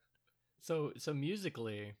episode. So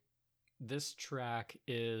musically, this track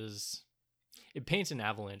it paints an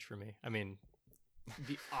avalanche for me. I mean,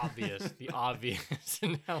 the obvious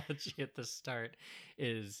analogy at the start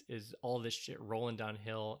is all this shit rolling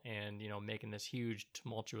downhill and making this huge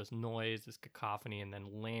tumultuous noise, this cacophony, and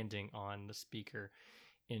then landing on the speaker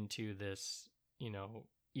into this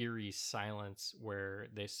eerie silence where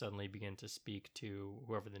they suddenly begin to speak to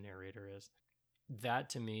whoever the narrator is. That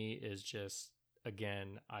to me is just,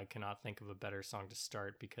 again, I cannot think of a better song to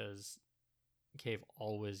start because Cave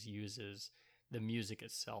always uses the music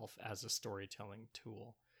itself as a storytelling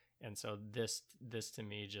tool. And so this to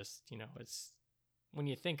me just, it's, when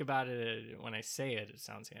you think about it, when I say it, it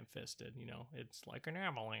sounds ham-fisted, it's like an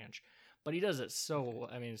avalanche, but he does it so,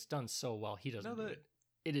 I mean, it's done so well. He doesn't do it.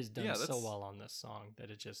 It is done so well on this song that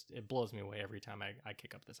it blows me away every time I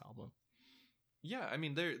kick up this album. Yeah, I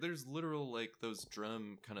mean, there's literal, like, those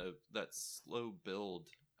drum kind of, that slow build,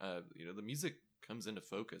 the music comes into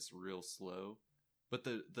focus real slow, but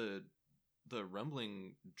the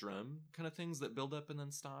rumbling drum kind of things that build up and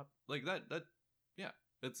then stop, like that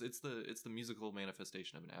it's the musical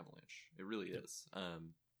manifestation of an avalanche. It really is.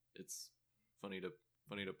 It's funny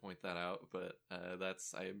to point that out, but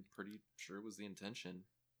I'm pretty sure was the intention.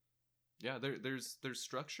 Yeah, there's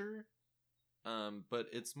structure, but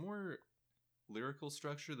it's more lyrical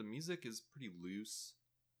structure. The music is pretty loose.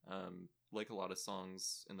 Like a lot of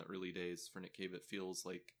songs in the early days for Nick Cave, it feels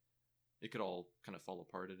like it could all kind of fall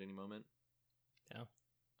apart at any moment. Yeah.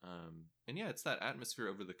 And yeah, it's that atmosphere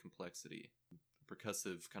over the complexity. The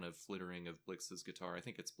percussive kind of flittering of Blix's guitar. I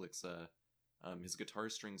think it's Blixa. His guitar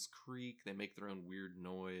strings creak. They make their own weird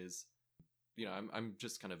noise. I'm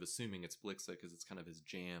just kind of assuming it's Blixa because it's kind of his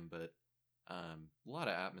jam, but a lot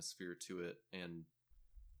of atmosphere to it and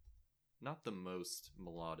not the most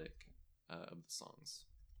melodic of the songs.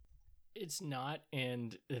 It's not,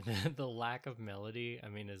 and the lack of melody, I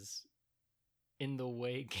mean, is in the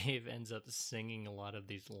way Cave ends up singing a lot of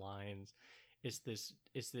these lines. It's this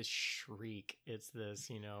shriek. It's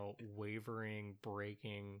this, wavering,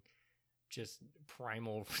 breaking, just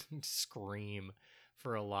primal scream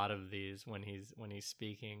for a lot of these when he's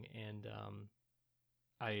speaking. And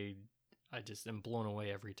I just am blown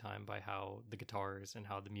away every time by how the guitars and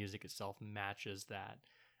how the music itself matches that,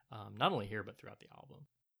 not only here but throughout the album.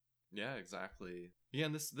 Yeah, exactly. Yeah,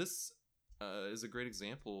 and this is a great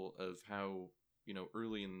example of how,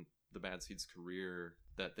 early in the Bad Seeds' career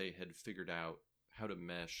that they had figured out how to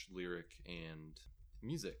mesh lyric and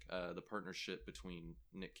music. The partnership between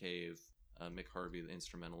Nick Cave, Mick Harvey, the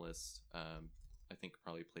instrumentalist, I think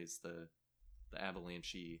probably plays the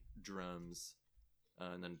avalanche drums,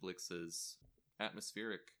 and then Blix's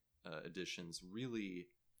atmospheric additions really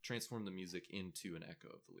transform the music into an echo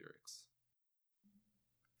of the lyrics.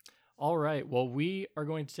 All right. Well, we are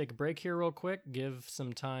going to take a break here real quick, give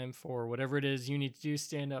some time for whatever it is you need to do,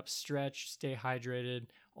 stand up, stretch, stay hydrated,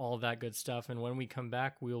 all of that good stuff. And when we come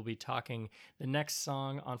back, we will be talking the next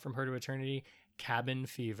song on From Her to Eternity, Cabin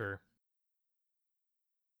Fever.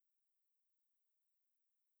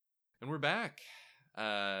 And we're back.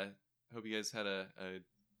 Hope you guys had a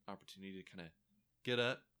opportunity to kind of get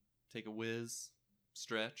up, take a whiz,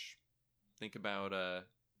 stretch, think about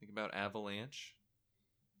Avalanche.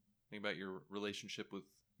 Think about your relationship with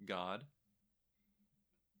God.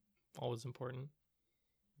 Always important.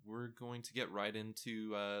 We're going to get right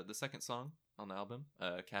into the second song on the album,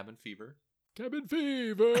 Cabin Fever. Cabin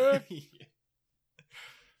Fever! Yeah.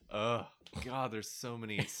 God, there's so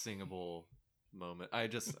many singable moments.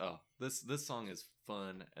 This song is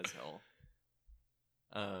fun as hell.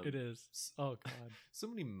 It is. Oh god. So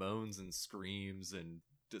many moans and screams and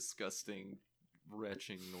disgusting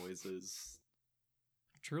retching noises.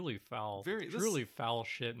 Truly foul. Very- this- truly foul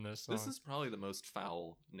shit in this song. This is probably the most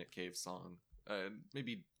foul Nick Cave song.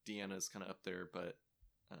 Maybe Deanna's kind of up there, but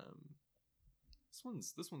this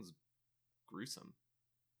one's gruesome.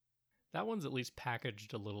 That one's at least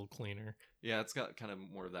packaged a little cleaner. Yeah, it's got kind of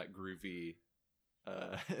more of that groovy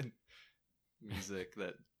music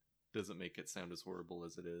that doesn't make it sound as horrible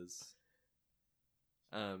as it is.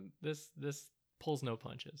 This pulls no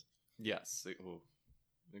punches. Yes,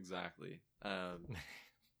 exactly.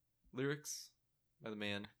 Lyrics by the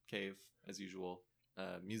man Cave, as usual.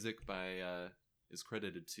 Music by is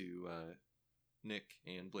credited to Nick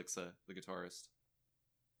and Blixa, the guitarist.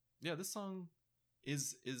 Yeah, this song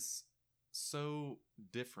is so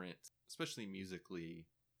different, especially musically,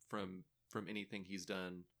 from anything he's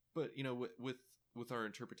done. But you know, with our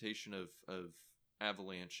interpretation of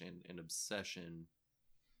Avalanche and Obsession,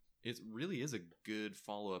 it really is a good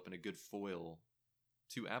follow-up and a good foil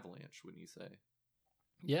to Avalanche, wouldn't you say?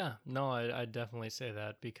 Yeah, no, I'd definitely say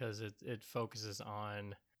that because it focuses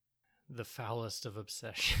on the foulest of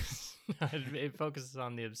obsessions. It focuses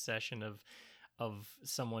on the obsession of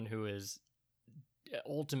someone who is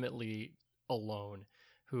ultimately alone,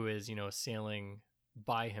 who is, you know, sailing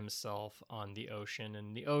by himself on the ocean,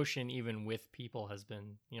 and the ocean, even with people, has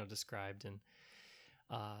been, you know, described in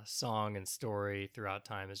song and story throughout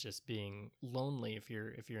time as just being lonely. If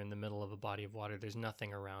you're in the middle of a body of water, there's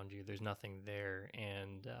nothing around you, there's nothing there,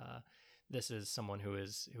 and this is someone who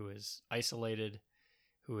is isolated,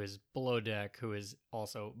 who is below deck, who is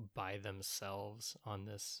also by themselves on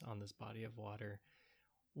this body of water.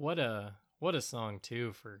 What a song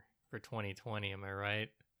too for 2020, am I right?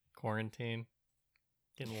 Quarantine,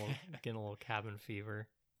 getting a little cabin fever.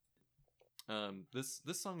 This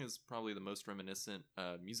song is probably the most reminiscent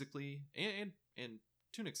musically and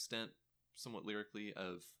to an extent somewhat lyrically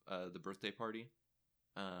of The Birthday Party.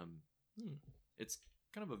 It's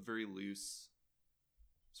kind of a very loose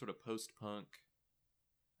sort of post-punk,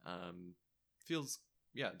 feels,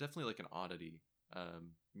 yeah, definitely like an oddity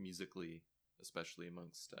musically, especially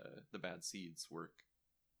amongst the Bad Seeds work.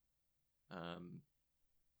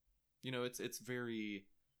 You know, it's very,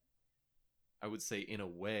 I would say, in a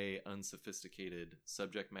way, unsophisticated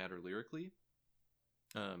subject matter lyrically.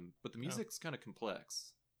 But the music's kind of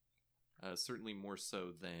complex. Certainly more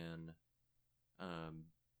so than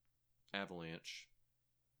Avalanche,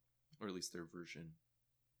 or at least their version.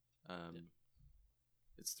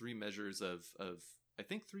 It's 3 measures of I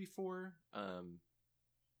think 3/4,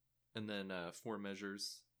 and then 4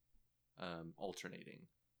 measures alternating.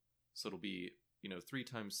 So it'll be, you know, 3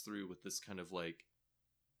 times through with this kind of like,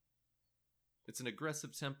 it's an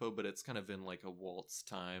aggressive tempo, but it's kind of in like a waltz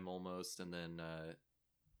time almost, and then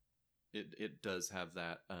it does have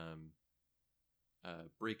that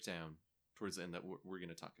breakdown towards the end that we're going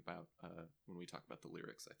to talk about when we talk about the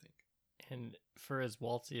lyrics, I think. And for as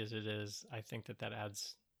waltzy as it is, I think that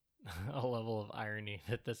adds a level of irony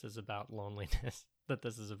that this is about loneliness, that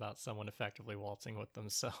this is about someone effectively waltzing with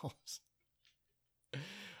themselves.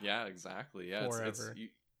 Yeah, exactly. Yeah, Forever.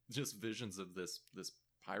 it's just visions of this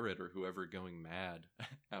pirate or whoever going mad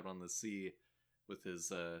out on the sea with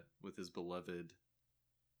his beloved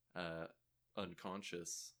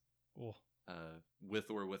unconscious,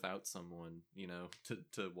 with or without someone, you know,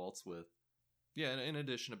 to waltz with. Yeah, and in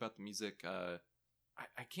addition about the music, I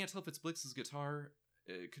can't tell if it's Blix's guitar.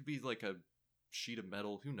 It could be like a sheet of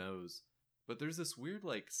metal, who knows. But there's this weird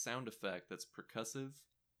like sound effect that's percussive,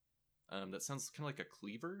 that sounds kind of like a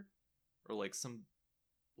cleaver, or like some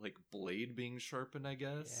like blade being sharpened, I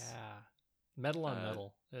guess. Yeah, metal on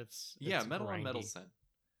metal. It's metal grindy. on metal sound,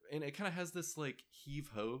 and it kind of has this like heave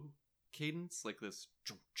ho cadence, like this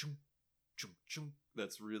chunk chunk chunk chunk.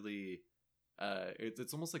 That's really,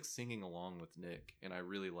 it's almost like singing along with Nick, and I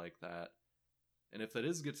really like that. And if that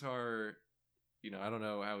is guitar, you know, I don't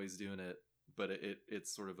know how he's doing it, but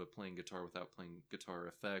it's sort of a playing guitar without playing guitar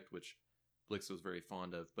effect, which Blix was very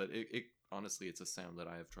fond of. But it honestly, it's a sound that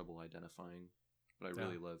I have trouble identifying. But I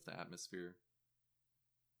really love the atmosphere.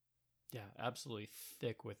 Yeah, absolutely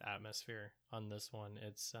thick with atmosphere on this one.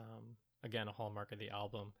 It's again a hallmark of the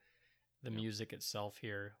album. The music itself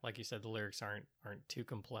here, like you said, the lyrics aren't too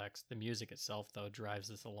complex. The music itself, though, drives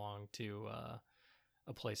this along to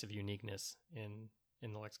a place of uniqueness in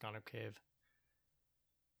the Lexicon of Cave.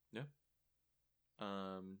 Yeah.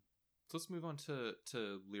 So let's move on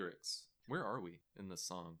to lyrics. Where are we in this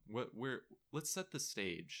song? Let's set the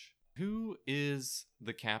stage. Who is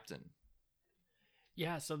the captain?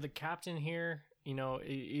 Yeah, so the captain here,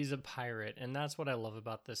 he's a pirate, and that's what I love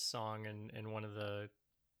about this song, and one of the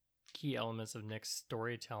key elements of Nick's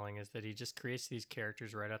storytelling is that he just creates these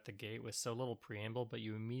characters right out the gate with so little preamble, but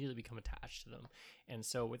you immediately become attached to them. And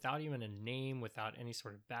so without even a name, without any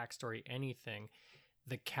sort of backstory, anything,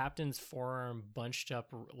 the captain's forearm bunched up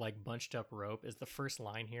rope is the first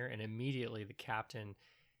line here, and immediately the captain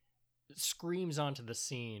screams onto the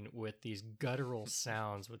scene with these guttural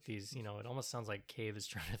sounds, with these, it almost sounds like Cave is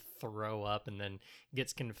trying to throw up and then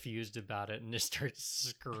gets confused about it and just starts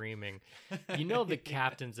screaming. The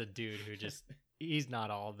captain's a dude who he's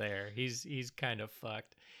not all there. He's kind of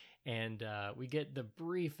fucked. And we get the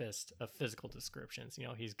briefest of physical descriptions.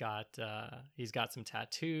 He's got some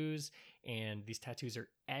tattoos, and these tattoos are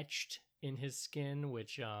etched in his skin,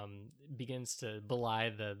 which begins to belie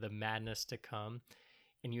the madness to come.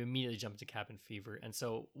 And you immediately jump to cabin fever. And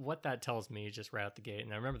so what that tells me just right out the gate,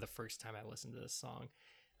 and I remember the first time I listened to this song,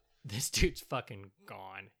 this dude's fucking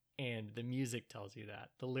gone. And the music tells you that.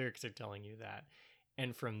 The lyrics are telling you that.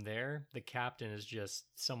 And from there, the captain is just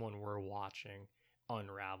someone we're watching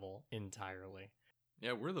unravel entirely.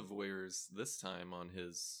 Yeah, we're the voyeurs this time on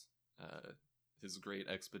his great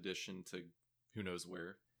expedition to who knows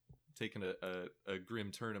where, taking a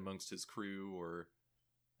grim turn amongst his crew, or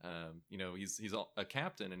he's a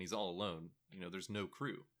captain and he's all alone. There's no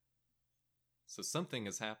crew, so something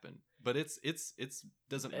has happened. But it's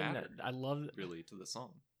doesn't matter. I love really to the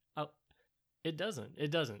song. It doesn't,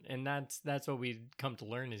 and that's what we come to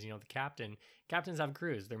learn is the captains have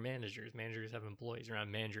crews. They're managers have employees. You're not a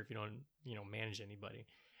manager if you don't manage anybody.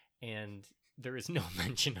 And there is no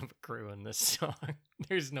mention of a crew in this song.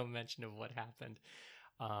 There's no mention of what happened.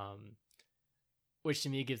 Which to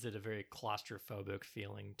me gives it a very claustrophobic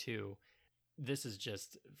feeling too. This is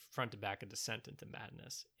just front to back a descent into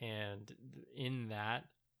madness. And in that,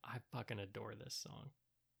 I fucking adore this song.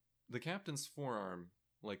 The captain's forearm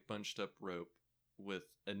like bunched up rope, with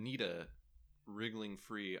Anita wriggling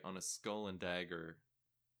free on a skull and dagger,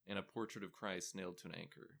 and a portrait of Christ nailed to an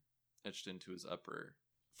anchor, etched into his upper.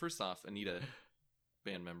 First off, Anita,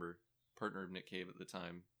 band member, partner of Nick Cave at the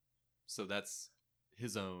time. So that's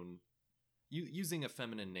his own... using a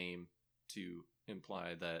feminine name to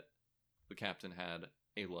imply that the captain had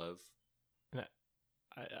a love. And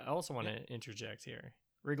I also want to interject here.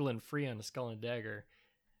 Wriggling free on a skull and dagger.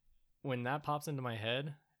 When that pops into my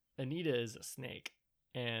head, Anita is a snake.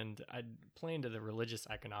 And I play into the religious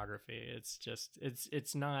iconography. It's just,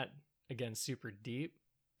 it's not, again, super deep,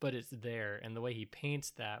 but it's there. And the way he paints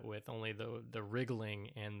that with only the wriggling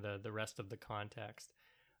and the rest of the context,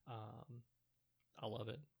 I love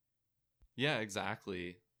it. Yeah,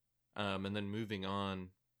 exactly. And then moving on,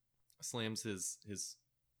 slams his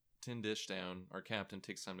tin dish down. Our captain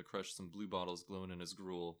takes time to crush some blue bottles glowing in his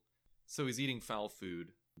gruel. So he's eating foul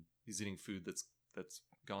food. He's eating food that's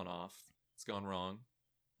gone off. It's gone wrong.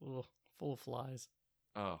 Ugh, full of flies.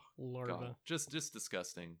 Oh, larva. God. Just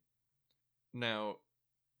disgusting. Now,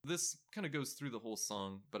 this kind of goes through the whole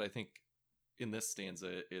song, but I think in this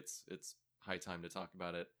stanza, it's high time to talk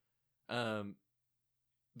about it.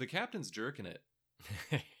 The captain's jerking it.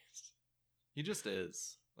 He just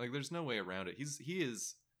is. Like, there's no way around it.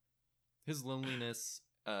 His loneliness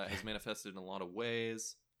has manifested in a lot of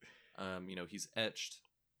ways. He's etched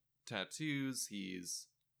tattoos. He's,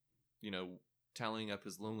 tallying up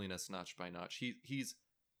his loneliness notch by notch.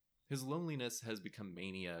 His loneliness has become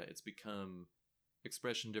mania. It's become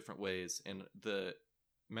expression in different ways. And the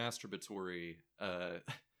masturbatory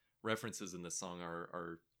references in this song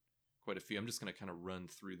are quite a few. I'm just going to kind of run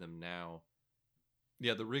through them now.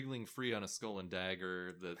 Yeah, the wriggling free on a skull and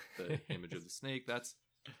dagger, the image of the snake, that's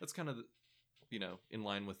kind of, in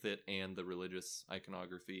line with it and the religious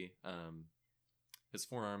iconography. His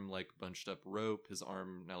forearm like bunched up rope, his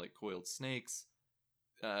arm now like coiled snakes.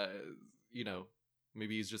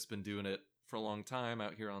 Maybe he's just been doing it for a long time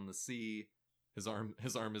out here on the sea. His arm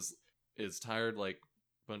is tired like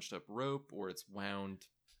bunched up rope, or it's wound,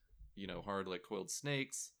 hard like coiled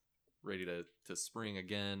snakes, ready to spring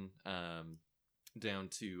again. Down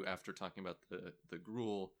to, after talking about the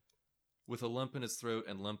gruel, with a lump in his throat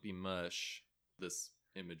and lumpy mush, this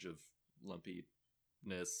image of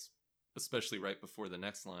lumpiness, especially right before the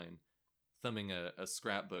next line, thumbing a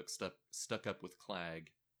scrapbook stuck up with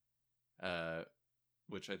clag,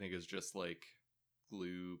 which I think is just like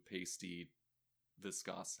glue, pasty,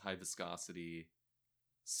 high viscosity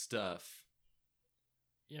stuff.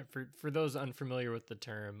 Yeah, for those unfamiliar with the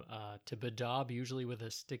term, to bedaub usually with a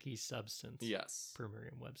sticky substance. Yes. Per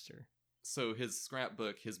Merriam-Webster. So his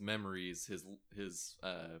scrapbook, his memories, his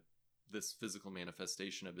this physical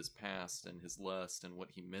manifestation of his past and his lust and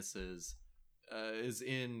what he misses, is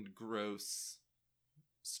in gross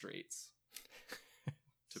straits,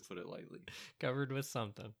 to put it lightly. Covered with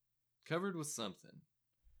something. Covered with something.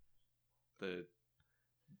 The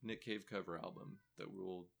Nick Cave cover album that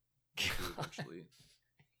we'll get to eventually.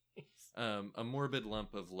 A morbid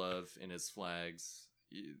lump of love in his flags.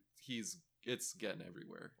 It's getting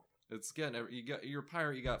everywhere. It's getting you're a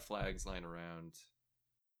pirate. You got flags lying around.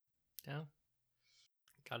 Yeah.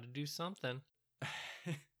 Got to do something.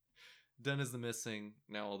 Done is the missing.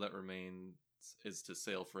 Now all that remains is to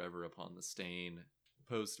sail forever upon the stain.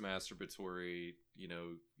 Post masturbatory, you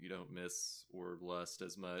don't miss or lust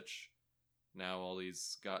as much. Now all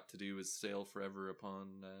he's got to do is sail forever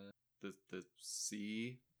upon the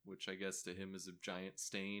sea, which I guess to him is a giant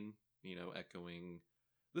stain, echoing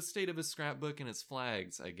the state of his scrapbook and his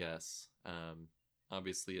flags, I guess.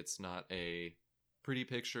 Obviously it's not a pretty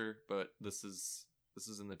picture, but this is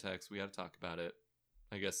in the text. We got to talk about it.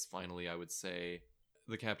 I guess finally I would say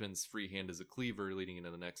the captain's free hand is a cleaver, leading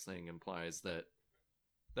into the next thing implies that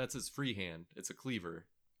that's his free hand. It's a cleaver.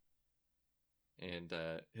 And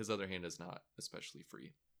his other hand is not especially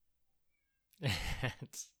free.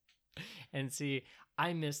 And see,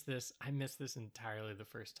 I missed this entirely the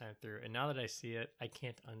first time through. And now that I see it, I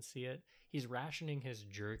can't unsee it. He's rationing his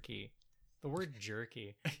jerky. The word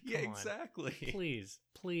jerky. Yeah, Come on. exactly. Please.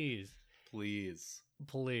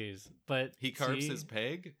 But he carves his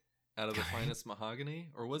peg out of the finest mahogany,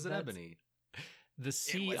 or was it ebony? The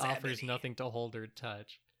sea offers ebony. Nothing to hold or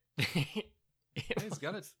touch. He's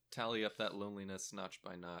got to tally up that loneliness notch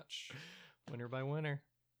by notch. Winter by winter.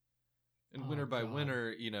 And winter by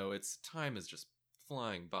winter, it's time is just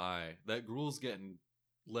flying by. That gruel's getting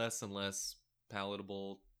less and less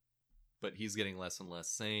palatable, but he's getting less and less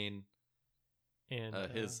sane. And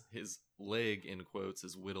his leg, in quotes,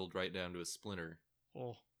 is whittled right down to a splinter.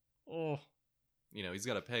 Oh. He's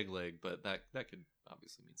got a peg leg, but that could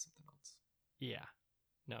obviously mean something else. Yeah.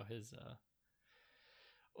 No, his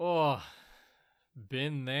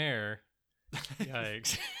been there.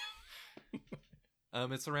 Yikes.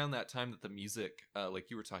 It's around that time that the music,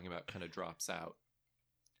 like you were talking about, kind of drops out.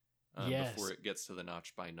 Yes. Before it gets to the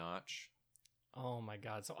notch by notch. Oh my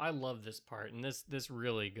God. So I love this part. And this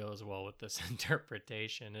really goes well with this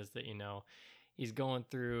interpretation is that, he's going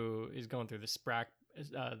through the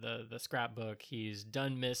scrapbook. He's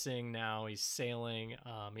done missing now. He's sailing.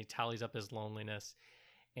 He tallies up his loneliness.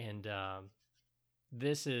 And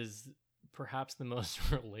this is perhaps the most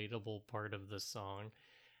relatable part of the song.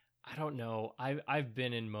 I don't know. I've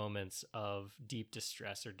been in moments of deep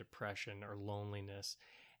distress or depression or loneliness,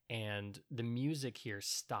 and the music here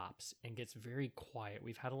stops and gets very quiet.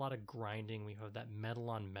 We've had a lot of grinding. We have that metal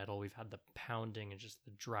on metal. We've had the pounding and just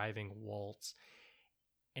the driving waltz.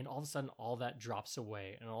 And all of a sudden, all that drops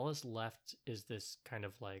away. And all that's left is this kind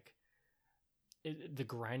of like, the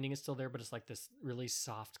grinding is still there, but it's like this really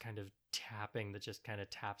soft kind of tapping that just kind of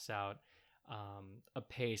taps out a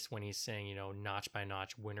pace when he's saying, notch by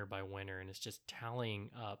notch, winter by winter. And it's just tallying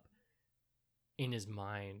up in his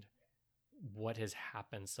mind what has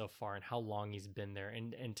happened so far and how long he's been there.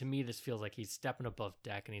 And to me, this feels like he's stepping above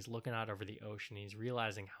deck and he's looking out over the ocean. He's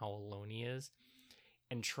realizing how alone he is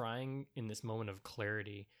and trying in this moment of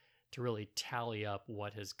clarity to really tally up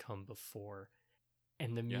what has come before.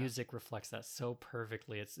 And the music reflects that so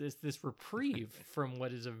perfectly. It's this reprieve from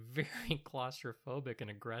what is a very claustrophobic and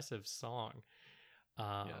aggressive song.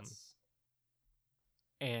 Yes.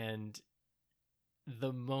 And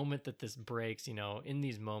the moment that this breaks, in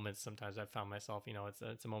these moments, sometimes I've found myself,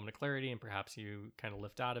 it's a moment of clarity and perhaps you kind of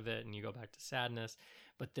lift out of it and you go back to sadness.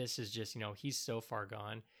 But this is just, he's so far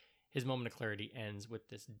gone. His moment of clarity ends with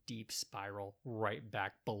this deep spiral right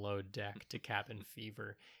back below deck to cabin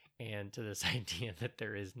fever. And to this idea that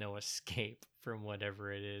there is no escape from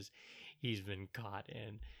whatever it is he's been caught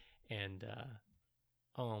in. And,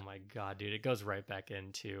 oh my God, dude, it goes right back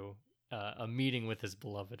into a meeting with his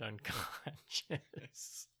beloved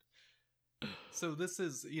unconscious. So this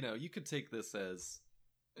is, you could take this as,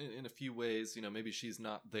 in a few ways, maybe she's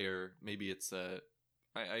not there. Maybe it's,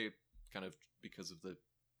 I kind of, because of the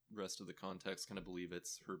rest of the context, kind of believe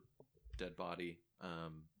it's her dead body.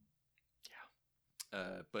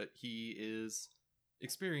 But he is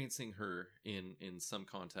experiencing her in some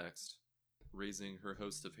context, raising her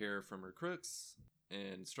host of hair from her crooks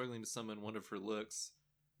and struggling to summon one of her looks.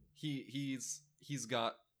 He's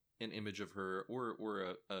got an image of her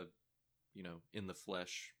or a in the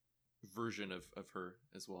flesh version of her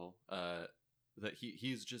as well. That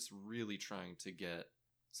he's just really trying to get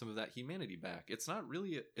some of that humanity back. It's not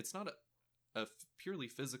a purely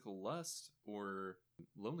physical lust or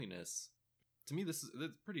loneliness. To me, that's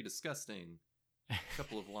pretty disgusting. A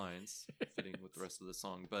couple of lines fitting with the rest of the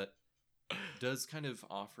song, but does kind of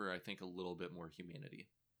offer, I think, a little bit more humanity.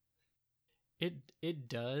 It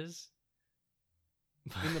does.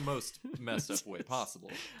 In the most messed up way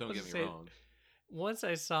possible. Don't get me wrong. Once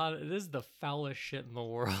I saw this is the foulest shit in the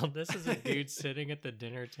world. This is a dude sitting at the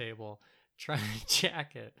dinner table trying to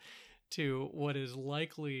jack it to what is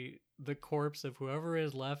likely the corpse of whoever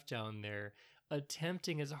is left down there,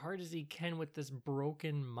 attempting as hard as he can with this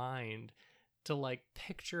broken mind to like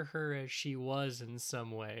picture her as she was in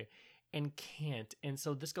some way, and can't. And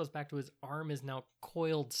so this goes back to his arm is now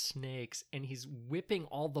coiled snakes, and he's whipping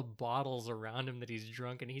all the bottles around him that he's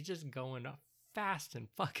drunk, and he's just going fast and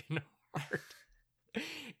fucking hard.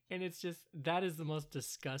 And it's just, that is the most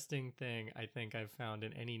disgusting thing I think I've found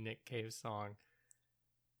in any Nick Cave song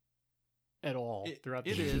at all throughout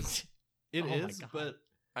the years. It is, but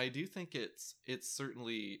I do think it's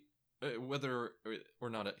certainly, whether or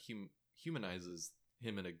not it humanizes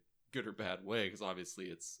him in a good or bad way, because obviously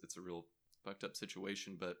it's a real fucked up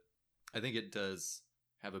situation, but I think it does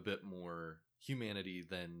have a bit more humanity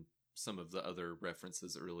than some of the other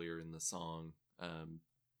references earlier in the song.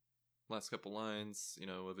 Last couple lines,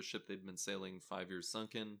 of a ship they'd been sailing 5 years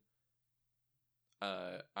sunken.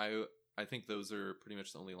 I think those are pretty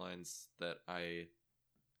much the only lines that I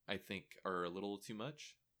think are a little too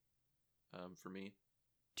much for me.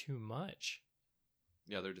 Too much?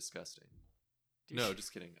 Yeah, they're disgusting. No,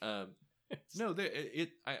 just kidding. No,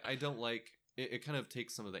 I don't like it. It kind of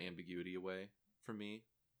takes some of the ambiguity away from me.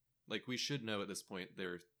 Like, we should know at this point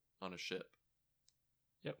they're on a ship.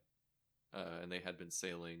 Yep. And they had been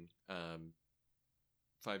sailing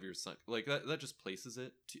 5 years sunk. Like, that just places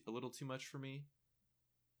it a little too much for me.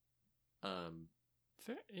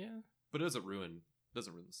 Fair, yeah. But it doesn't ruin the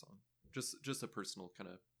song. Just a personal kind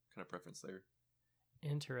of preference there.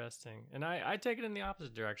 Interesting. And I take it in the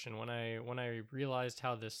opposite direction when I realized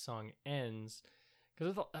how this song ends,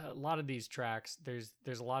 because with a lot of these tracks there's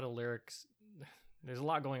a lot of lyrics, there's a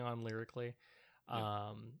lot going on lyrically.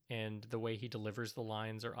 Yeah. And the way he delivers the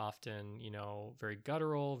lines are often, very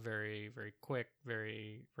guttural, very, very quick,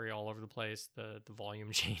 very, very all over the place. The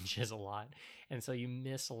volume changes a lot. And so you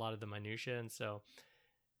miss a lot of the minutia. And so,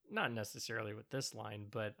 not necessarily with this line,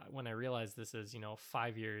 but when I realized this is,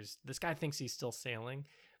 5 years, this guy thinks he's still sailing,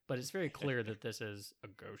 but it's very clear that this is a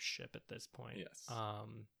ghost ship at this point. Yes.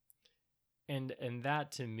 And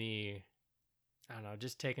that to me, I don't know,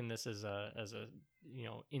 just taking this as a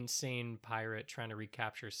insane pirate trying to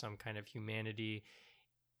recapture some kind of humanity,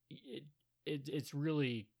 it's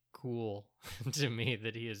really cool to me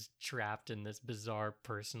that he is trapped in this bizarre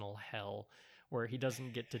personal hell where he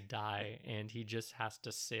doesn't get to die and he just has to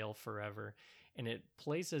sail forever. And it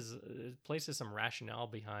places some rationale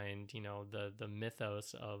behind, the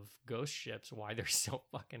mythos of ghost ships, why they're so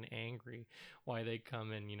fucking angry, why they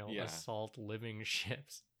come and, assault living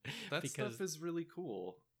ships. That stuff is really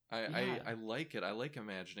cool. I like it. I like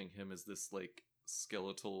imagining him as this like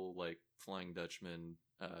skeletal, like Flying Dutchman,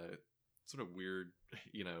 sort of weird,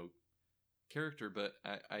 character. But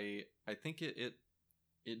I think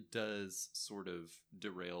it does sort of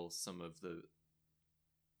derail some of the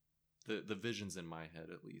visions in my head,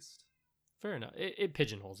 at least. Fair enough. It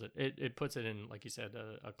pigeonholes it. It puts it in, like you said,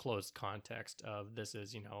 a closed context of this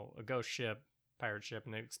is, a ghost ship, pirate ship,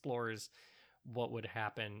 and it explores what would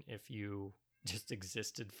happen if you just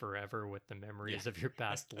existed forever with the memories of your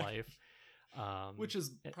past life. Which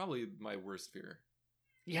is probably my worst fear.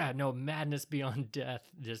 Yeah, no, madness beyond death,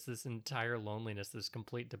 just this entire loneliness, this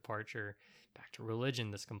complete departure back to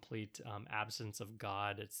religion, this complete absence of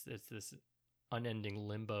God. It's this unending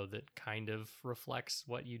limbo that kind of reflects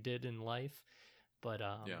what you did in life, but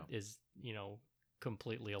is,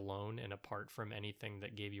 completely alone and apart from anything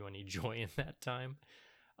that gave you any joy in that time.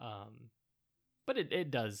 But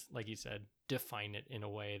it does, like you said, define it in a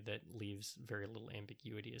way that leaves very little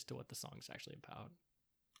ambiguity as to what the song's actually about.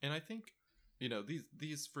 And I think,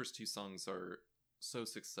 these first two songs are so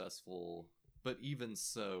successful, but even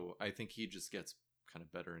so, I think he just gets kind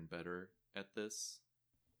of better and better at this.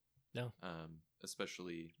 No.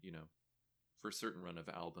 Especially, for a certain run of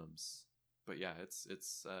albums. But yeah, it's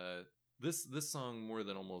this song, more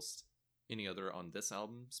than almost any other on this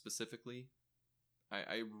album specifically,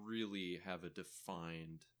 I really have a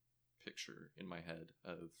defined picture in my head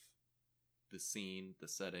of the scene, the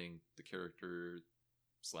setting, the characters,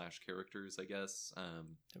 I guess.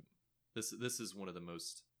 This is one of the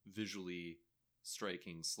most visually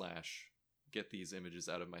striking / get these images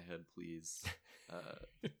out of my head, please,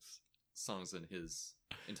 songs in his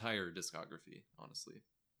entire discography, honestly.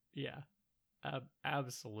 Yeah.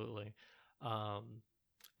 Absolutely.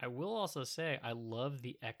 I will also say I love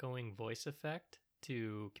the echoing voice effect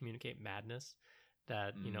to communicate madness.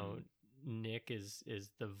 That Nick is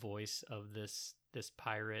the voice of this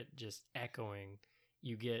pirate, just echoing.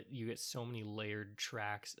 You get so many layered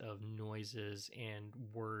tracks of noises and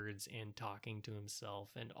words and talking to himself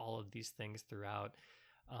and all of these things throughout.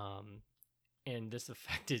 And this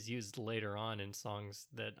effect is used later on in songs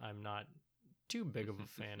that I'm not too big of a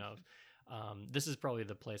fan of. This is probably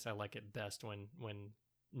the place I like it best when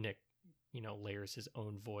Nick, layers his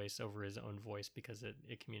own voice over his own voice, because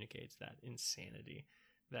it communicates that insanity,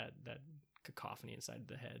 that cacophony inside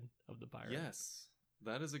the head of the pirate. Yes,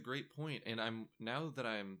 that is a great point. And now that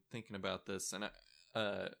I'm thinking about this, and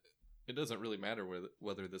it doesn't really matter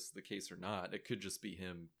whether this is the case or not. It could just be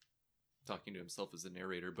him talking to himself as a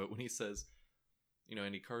narrator. But when he says,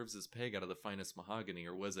 and he carves his peg out of the finest mahogany,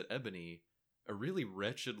 or was it ebony? A really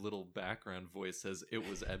wretched little background voice says it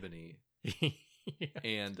was ebony. Yeah.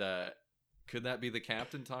 And could that be the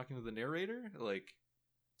captain talking to the narrator? Like,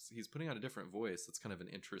 he's putting on a different voice. It's kind of an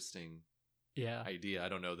interesting idea. I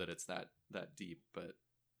don't know that it's that deep, but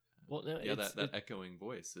that echoing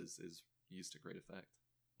voice is used to great effect.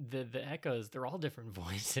 The echoes, they're all different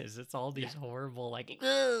voices. It's all these horrible, like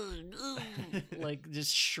like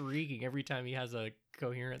just shrieking every time he has a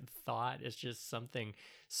coherent thought. It's just something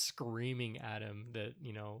screaming at him that,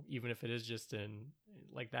 even if it is just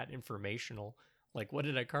like that informational, like, what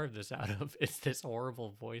did I carve this out of? It's this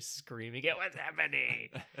horrible voice screaming, "It was happening."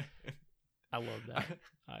 I love that.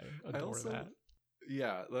 I adore that.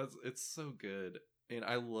 Yeah, it's so good. And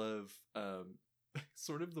I love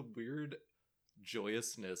sort of the weird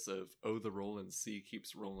joyousness of the rolling sea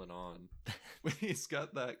keeps rolling on. When he's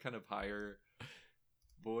got that kind of higher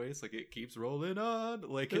voice, like, it keeps rolling on,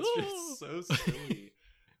 like, it's just so silly,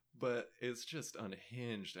 but it's just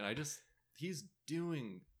unhinged. And he's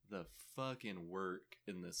doing the fucking work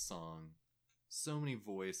in this song. So many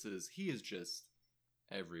voices. He is just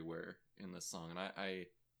everywhere in this song. And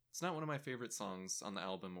it's not one of my favorite songs on the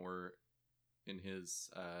album or in his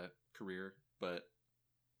career, but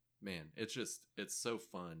man, it's so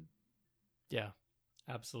fun. Yeah,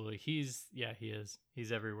 absolutely. He is.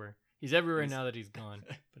 He's everywhere. He's everywhere now that he's gone.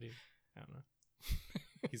 But I don't know.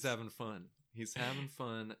 He's having fun. He's having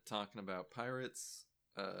fun talking about pirates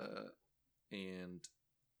and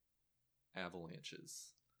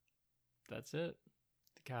avalanches. That's it.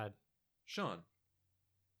 God. Sean.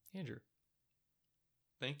 Andrew.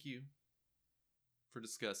 Thank you for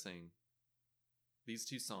discussing these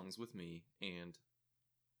two songs with me and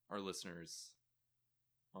our listeners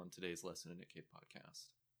on today's Lesson in Nick Cave podcast.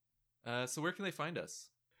 So where can they find us?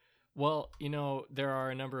 Well, there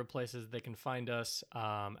are a number of places they can find us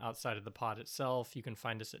outside of the pod itself. You can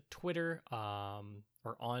find us at Twitter,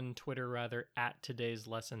 or on Twitter rather, at Today's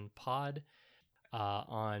Lesson Pod.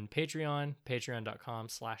 On Patreon,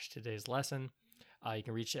 patreon.com/Today's Lesson. You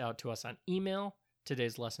can reach out to us on email,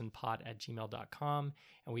 todayslessonpod@gmail.com.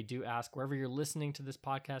 And we do ask, wherever you're listening to this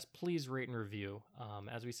podcast, please rate and review.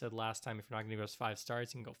 As we said last time, if you're not going to give us 5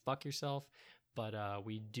 stars, you can go fuck yourself. But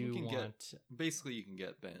we do want... basically, you can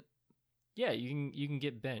get bent. Yeah, you can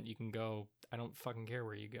get bent. You can go... I don't fucking care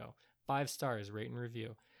where you go. 5 stars, rate and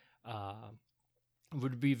review.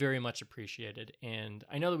 Would be very much appreciated. And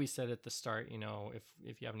I know that we said at the start,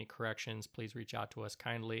 if you have any corrections, please reach out to us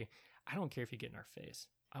kindly. I don't care if you get in our face.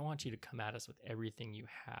 I want you to come at us with everything you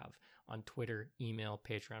have on Twitter, email,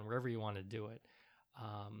 Patreon, wherever you want to do it.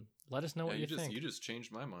 Let us know what you think. You just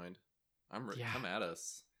changed my mind. Come at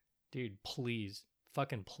us. Dude, please.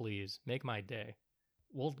 Fucking please. Make my day.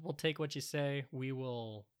 We'll take what you say.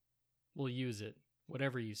 We'll use it.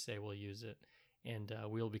 Whatever you say, we'll use it. And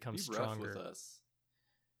we'll become stronger. Rough with us.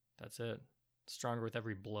 That's it. Stronger with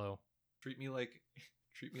every blow. Treat me like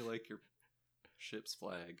your ship's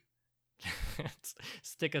flag.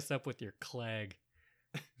 Stick us up with your clag.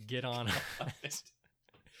 Get on it.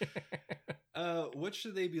 What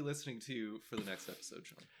should they be listening to for the next episode,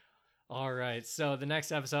 Sean? All right, so the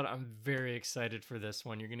next episode, I'm very excited for this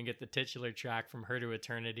one. You're going to get the titular track from Her to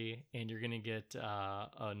Eternity, and you're going to get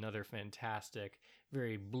another fantastic,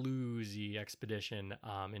 very bluesy expedition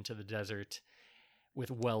into the desert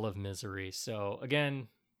with Well of Misery. So again,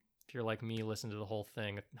 if you're like me, listen to the whole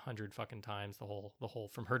thing 100 fucking times, the whole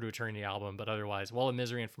From Her to Eternity album. But otherwise, Well of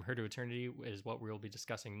Misery and From Her to Eternity is what we'll be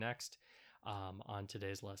discussing next on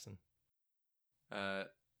today's lesson.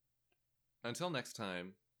 Until next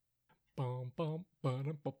time. Bum bum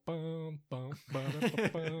bum bum bum bum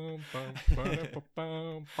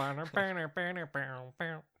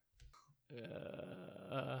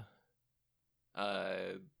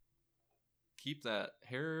keep that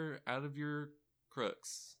hair out of your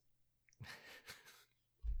crooks.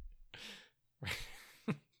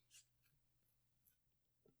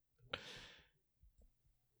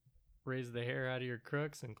 Raise the hair out of your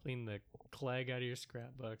crooks and clean the clag out of your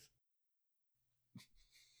scrapbooks.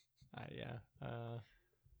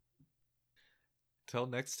 Till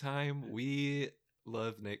next time, we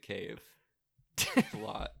love Nick Cave a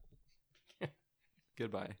lot.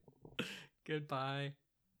 Goodbye. Goodbye.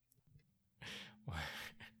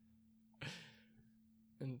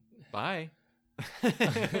 And Bye.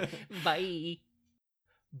 bye.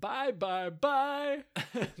 Bye, bye, bye.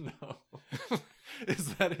 No.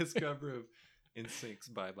 Is that his cover of NSYNC's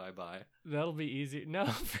Bye Bye Bye? That'll be easy. No,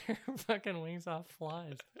 fucking Wings Off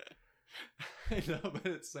Flies. I know, but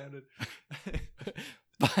it sounded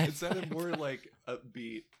Bye, it sounded bye, more bye. like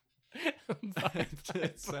upbeat. Bye,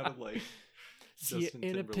 It sounded like See you Justin in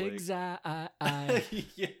a Timberlake. pig's eye.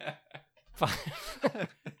 Yeah. Bye.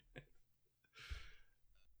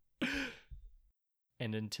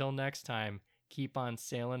 And until next time, keep on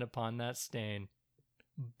sailing upon that stain.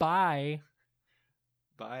 Bye.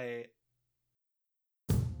 Bye.